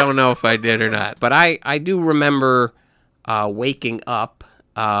know if I did or not. But I do remember waking up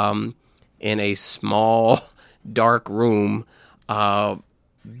in a small, dark room, and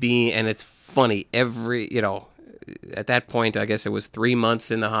it's funny, at that point, I guess it was 3 months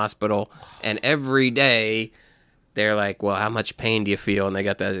in the hospital, and every day they're like, well, how much pain do you feel? And they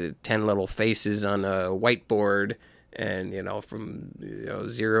got the 10 little faces on a whiteboard, and, from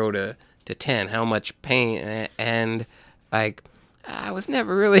 0 to 10, how much pain, and like, I was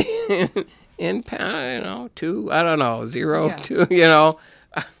never really in pain, 2, I don't know, 0, Yeah. 2,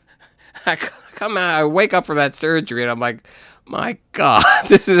 I wake up from that surgery, and I'm like, my God,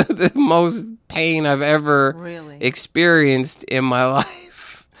 this is the most pain I've ever Really? experienced in my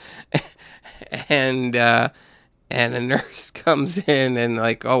life. And a nurse comes in and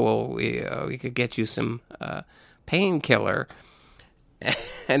like, oh, well, we could get you some painkiller.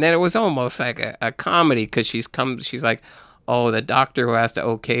 And then it was almost like a comedy because she's like, oh, the doctor who has to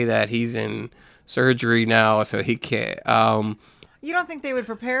okay that, he's in surgery now, so he can't. You don't think they would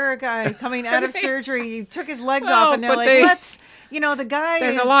prepare a guy coming out of surgery? He took his legs No, off, and they're but like, they- let's the guy.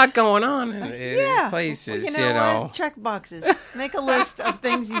 There's is, a lot going on in Yeah. places, You know what? Check boxes. Make a list of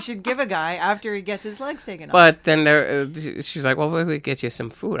things you should give a guy after he gets his legs taken off. But then she's like, "Well, we get you some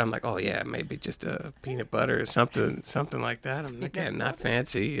food." I'm like, "Oh yeah, maybe just a peanut butter or something like that." I'm like, "Yeah, not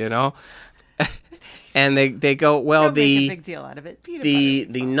fancy, And they go, "Well, Don't make a big deal out of it. Peanut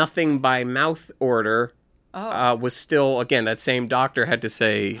butter. the nothing by mouth order was still, again, that same doctor had to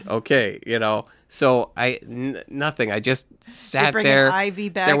say, okay, So nothing. I just sat bring there. an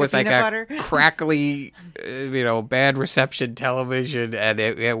IV bag there of was like peanut a butter? crackly, bad reception television, and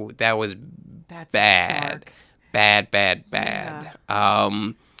that was That's bad, dark. bad.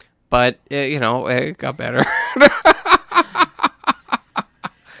 Yeah. But it got better.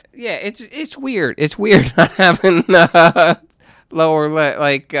 Yeah, it's weird. It's weird not having lower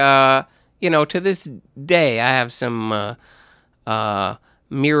leg. To this day, I have some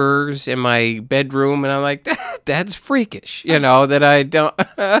mirrors in my bedroom, and I'm like, that's freakish. That I don't,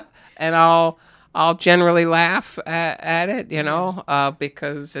 and I'll generally laugh at it.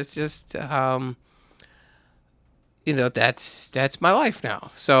 Because it's just that's my life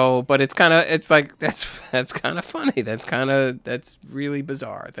now. So, but it's like that's kind of funny. That's really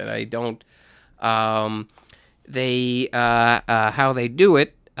bizarre that I don't. They how they do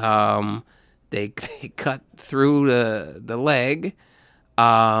it. They cut through the leg,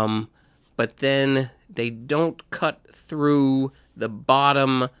 but then they don't cut through the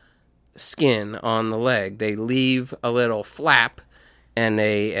bottom skin on the leg. They leave a little flap. And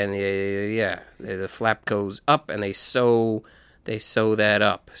the flap goes up, and they sew that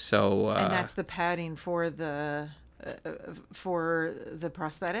up. So And that's the padding for the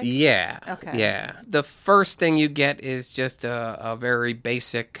prosthetic? Yeah. Okay. Yeah. The first thing you get is just a very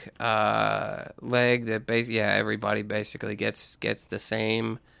basic leg that everybody basically gets the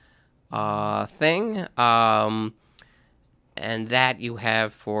same thing. And that you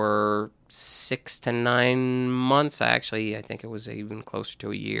have for 6 to 9 months. I think it was even closer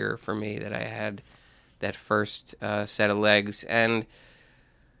to a year for me that I had that first set of legs. And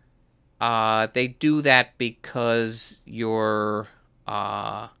they do that because your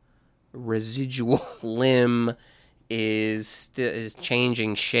residual limb is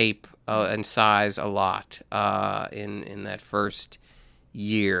changing shape and size a lot in that first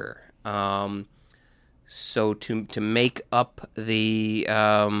year. So to make up the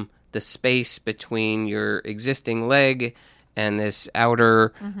space between your existing leg and this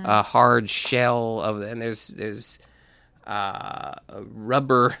outer hard shell and there's a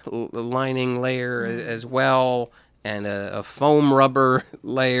rubber lining layer as well, and a foam rubber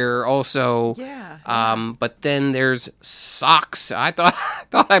layer also. Yeah. But then there's socks. I thought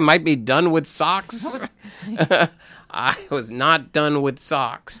I might be done with socks. I was not done with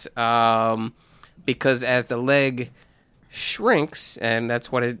socks. Because as the leg shrinks, and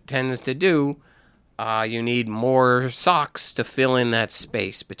that's what it tends to do, you need more socks to fill in that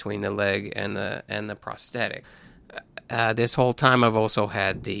space between the leg and the prosthetic. This whole time, I've also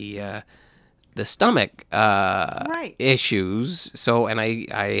had the stomach issues. So, and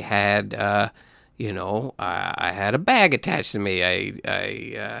I had I had a bag attached to me.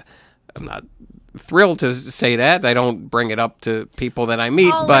 I'm not thrilled to say that. I don't bring it up to people that I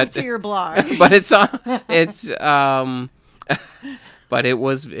meet, I'll but link to your blog. but but it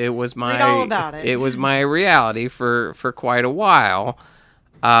was my Read all about it. It was my reality for quite a while.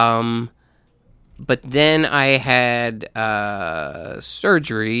 But then I had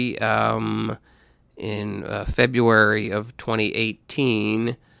surgery in February of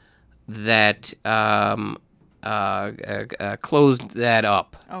 2018 that closed that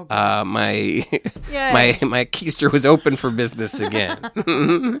up. Okay. My keister was open for business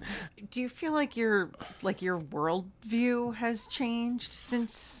again. Do you feel like your worldview has changed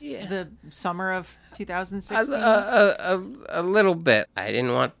since the summer of 2016? A little bit. I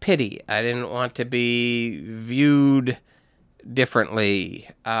didn't want pity. I didn't want to be viewed differently.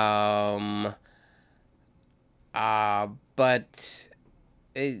 But I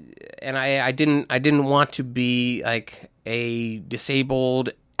didn't want to be like a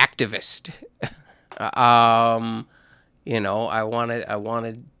disabled activist. I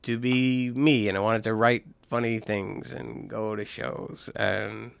wanted to be me, and I wanted to write funny things and go to shows.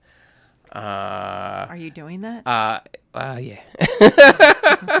 And Are you doing that? yeah.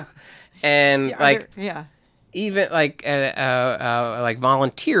 And even like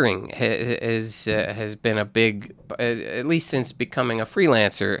volunteering has been a big, at least since becoming a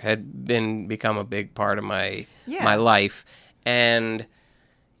freelancer, had become a big part of my life. And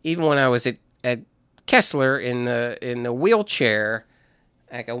even when I was at Kessler in the wheelchair,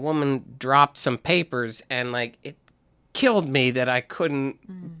 like a woman dropped some papers, and like killed me that I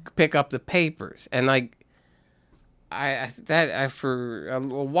couldn't pick up the papers. And like, for a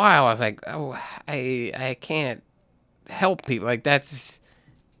while I was like, oh, I can't help people. Like that's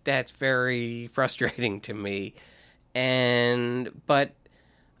very frustrating to me. But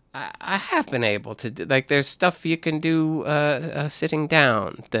I have been able to do, like, there's stuff you can do sitting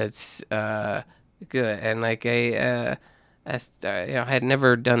down that's good. And like I had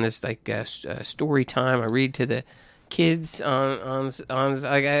never done this like story time. I read to the kids on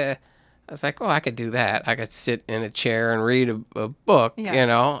like I was like, oh, I could do that. I could sit in a chair and read a book, Yeah. you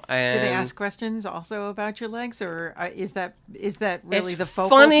know. Do And they ask questions also about your legs, or is that really it's the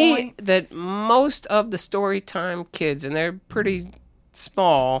focal funny point? that most of the story time kids, and they're pretty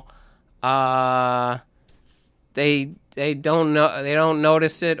small, they don't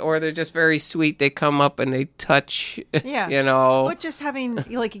notice it, or they're just very sweet. They come up and they touch, Yeah. you know. But just having,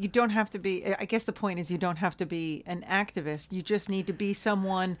 like, you don't have to be, I guess the point is you don't have to be an activist. You just need to be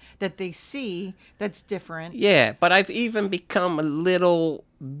someone that they see that's different. Yeah, but I've even become a little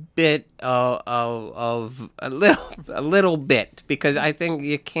bit of a little bit, because I think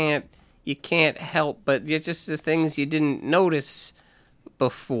you can't help but it's just the things you didn't notice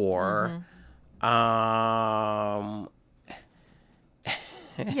before. Yeah,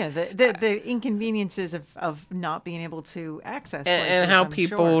 the inconveniences of not being able to access places, and how I'm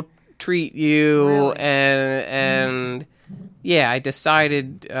people sure. treat you, Really? and yeah, I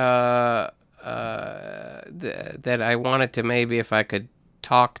decided that I wanted to, maybe if I could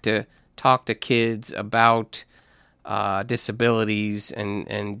talk to kids about disabilities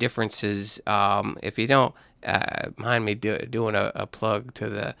and differences. If you don't mind me doing a plug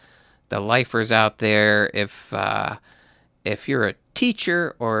to the lifers out there, if you're a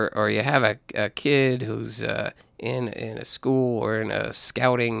teacher or you have a kid who's in a school or in a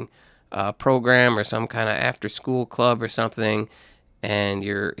scouting program or some kind of after school club or something, and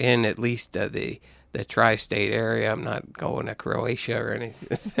you're in at least the tri-state area. I'm not going to Croatia or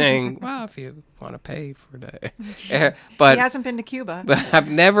anything. Well, if you want to pay for that. But He hasn't been to Cuba. but I've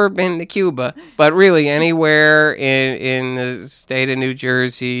never been to Cuba. But really, anywhere in the state of New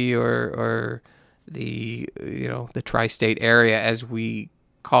Jersey or the the tri-state area, as we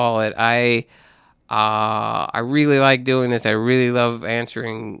call it, I really like doing this. I really love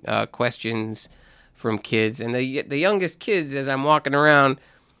answering questions from kids, and the youngest kids, as I'm walking around,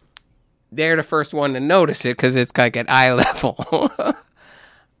 they're the first one to notice it because it's like at eye level.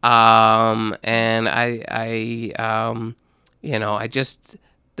 And I just,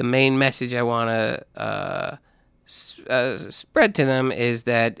 the main message I want to spread to them is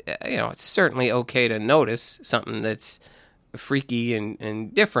that it's certainly okay to notice something that's freaky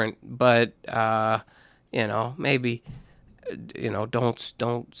and different, but maybe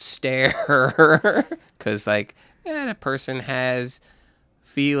don't stare because that person has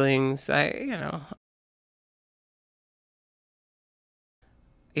feelings. I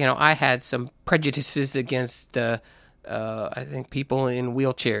had some prejudices against I think people in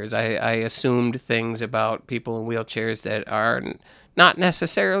wheelchairs. I assumed things about people in wheelchairs that are not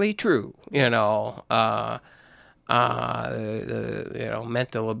necessarily true. Mental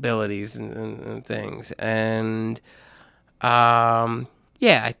abilities and things. And I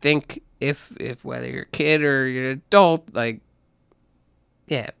think if whether you're a kid or you're an adult,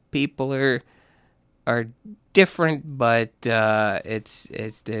 people are different, but it's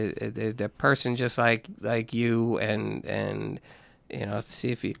the person just like you, and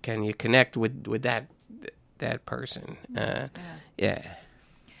see if you connect with that person. Yeah.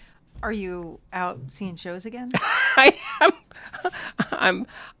 Are you out seeing shows again? I'm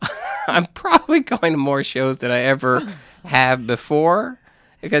probably going to more shows than I ever have before,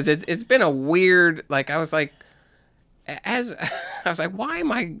 because it's been a weird, I was like, why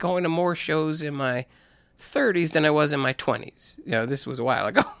am I going to more shows in my 30s than I was in my 20s? This was a while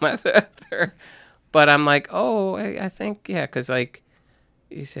ago, my third. But I'm like, oh, I think, yeah, because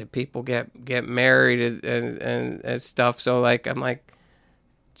you said, people get married and stuff. So I'm like,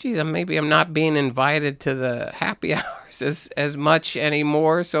 geez, maybe I'm not being invited to the happy hours as much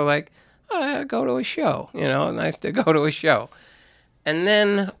anymore. So I go to a show, nice to go to a show. And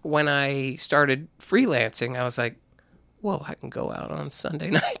then when I started freelancing, I was like, whoa, I can go out on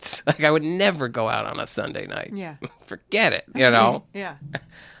Sunday nights. I would never go out on a Sunday night. Yeah. Forget it, Yeah.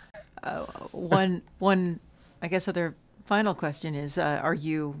 One, I guess, other final question is, are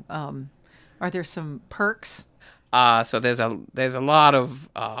there some perks? So there's a lot of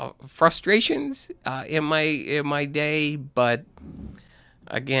frustrations in my day, but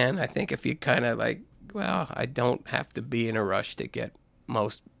again, I think if you kind of I don't have to be in a rush to get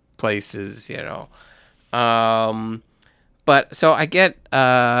most places, But so I get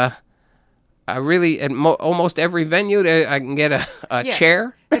I really at almost every venue I can get a Yeah.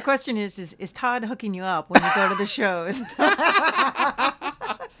 chair. The question is Todd hooking you up when you go to the shows?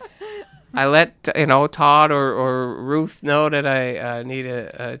 I let Todd or Ruth know that I need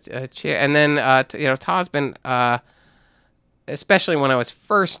a chair, and then Todd's been especially when I was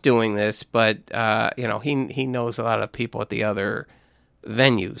first doing this, but he knows a lot of people at the other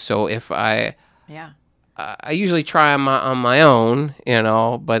venues. So if I usually try on my own,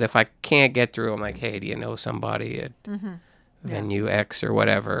 but if I can't get through, I'm like, hey, do you know somebody at venue X or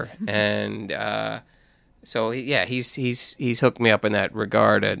whatever? And so he's hooked me up in that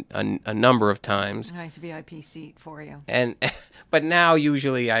regard a number of times. Nice VIP seat for you. And but now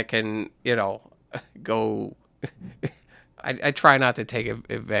usually I can go. I try not to take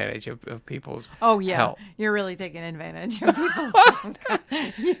advantage of people's help. You're really taking advantage of people's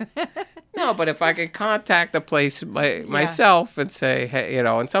No, but if I could contact the place myself and say, hey,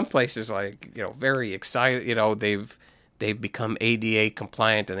 and some places very excited, they've become ADA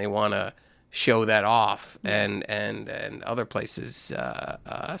compliant and they want to show that off, and other places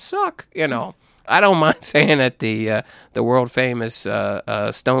suck. I don't mind saying that the world famous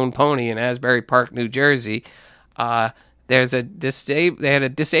Stone Pony in Asbury Park, New Jersey, they had a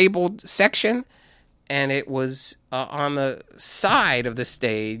disabled section, and it was on the side of the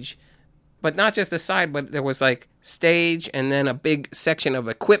stage, but not just the side, but there was stage and then a big section of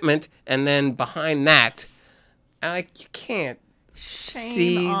equipment, and then behind that, you can't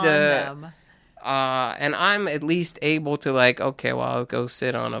see them. And I'm at least able to I'll go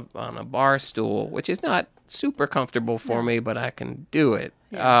sit on a bar stool, which is not super comfortable for me, but I can do it.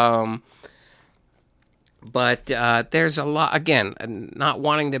 Yeah. But there's a lot, again, not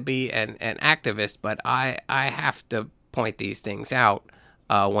wanting to be an activist, but I have to point these things out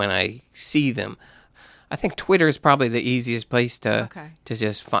when I see them. I think Twitter is probably the easiest place to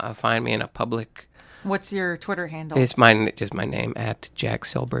just find me in a public. What's your Twitter handle? It's just my name,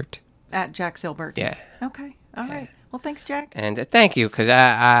 @JackSilbert. @JackSilbert. Yeah. Okay. All right. Well, thanks, Jack. And thank you, because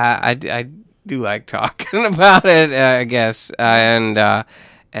I do like talking about it, I guess, and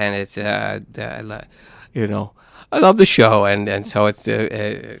it's I love the show, and so it's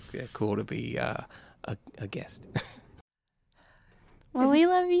cool to be a guest. Well, we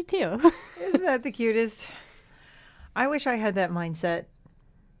love you too. Isn't that the cutest? I wish I had that mindset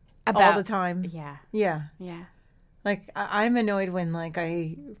all the time. Yeah. Yeah. Yeah. I'm annoyed when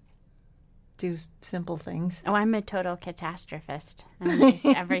I do simple things. Oh, I'm a total catastrophist.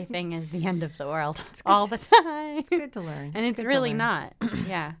 Everything is the end of the world all the time. It's good to learn. And it's really not.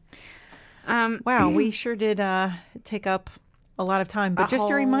 Yeah. Wow, we sure did take up a lot of time. But just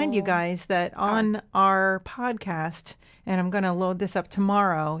to remind you guys that on our podcast, and I'm going to load this up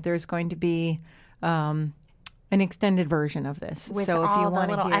tomorrow, there's going to be an extended version of this. With so if all you the want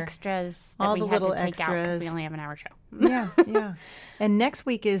to little hear extras that all we the had little to take out because extras. we only have an hour show. Yeah. And next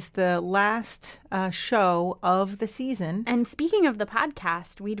week is the last show of the season. And speaking of the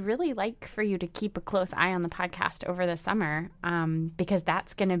podcast, we'd really like for you to keep a close eye on the podcast over the summer, because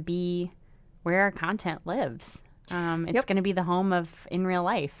that's going to be where our content lives. It's going to be the home of In Real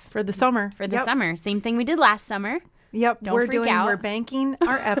Life. For the summer. For the summer. Same thing we did last summer. Yep, Don't we're freak out. We're banking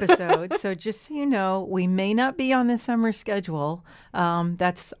our episodes. So just so you know, we may not be on the summer schedule.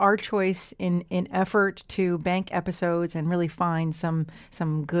 That's our choice in effort to bank episodes and really find some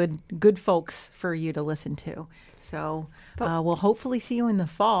good folks for you to listen to. So we'll hopefully see you in the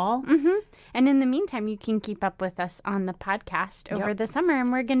fall. Mm-hmm. And in the meantime, you can keep up with us on the podcast over the summer, and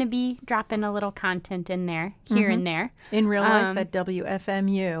we're going to be dropping a little content in there, here and there. In Real Life at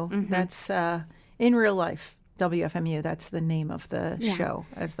WFMU. Mm-hmm. That's In Real Life. WFMU, that's the name of the show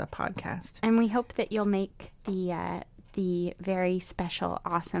as the podcast. And we hope that you'll make the very special,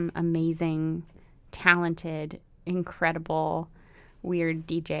 awesome, amazing, talented, incredible, weird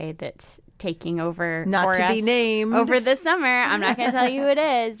DJ that's taking over Not for to us be named. over the summer. I'm not going to tell you who it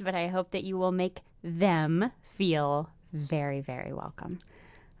is, but I hope that you will make them feel very, very welcome,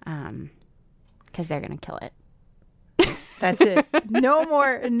 because they're going to kill it. That's it. No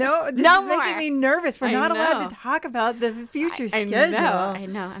more. No, this is making me nervous. We're not allowed to talk about the future schedule. I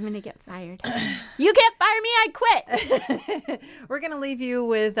know. I'm going to get fired. You can't fire me. I quit. We're going to leave you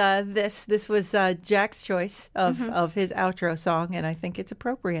with this. This was Jack's choice of his outro song, and I think it's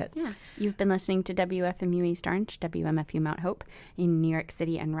appropriate. Yeah. You've been listening to WFMU East Orange, WMFU Mount Hope in New York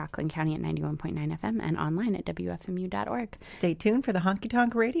City and Rockland County at 91.9 FM and online at WFMU.org. Stay tuned for the Honky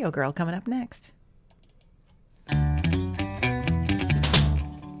Tonk Radio Girl coming up next.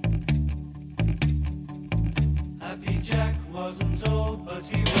 Happy Jack wasn't old, but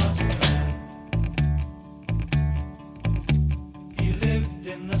he wasn't bad.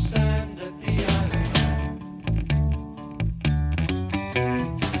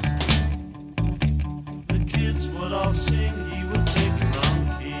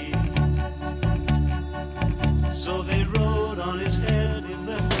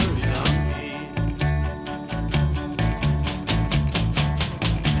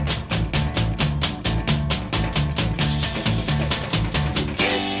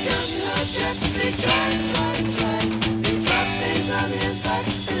 They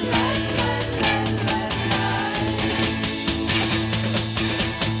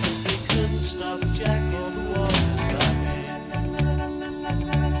couldn't stop Jack or the water stopping.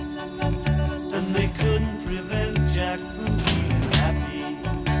 And they couldn't prevent Jack from feeling happy.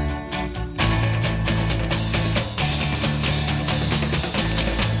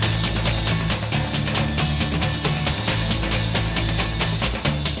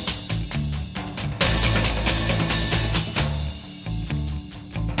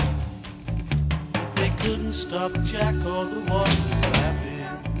 They couldn't stop Jack or the water's lapping.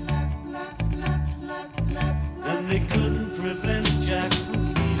 And they couldn't prevent Jack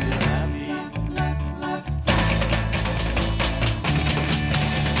from feeling happy.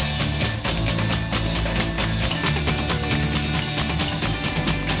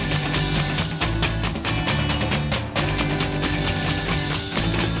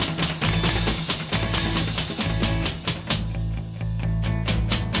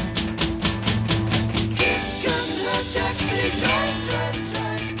 Kids couldn't hurt Jack, they tried.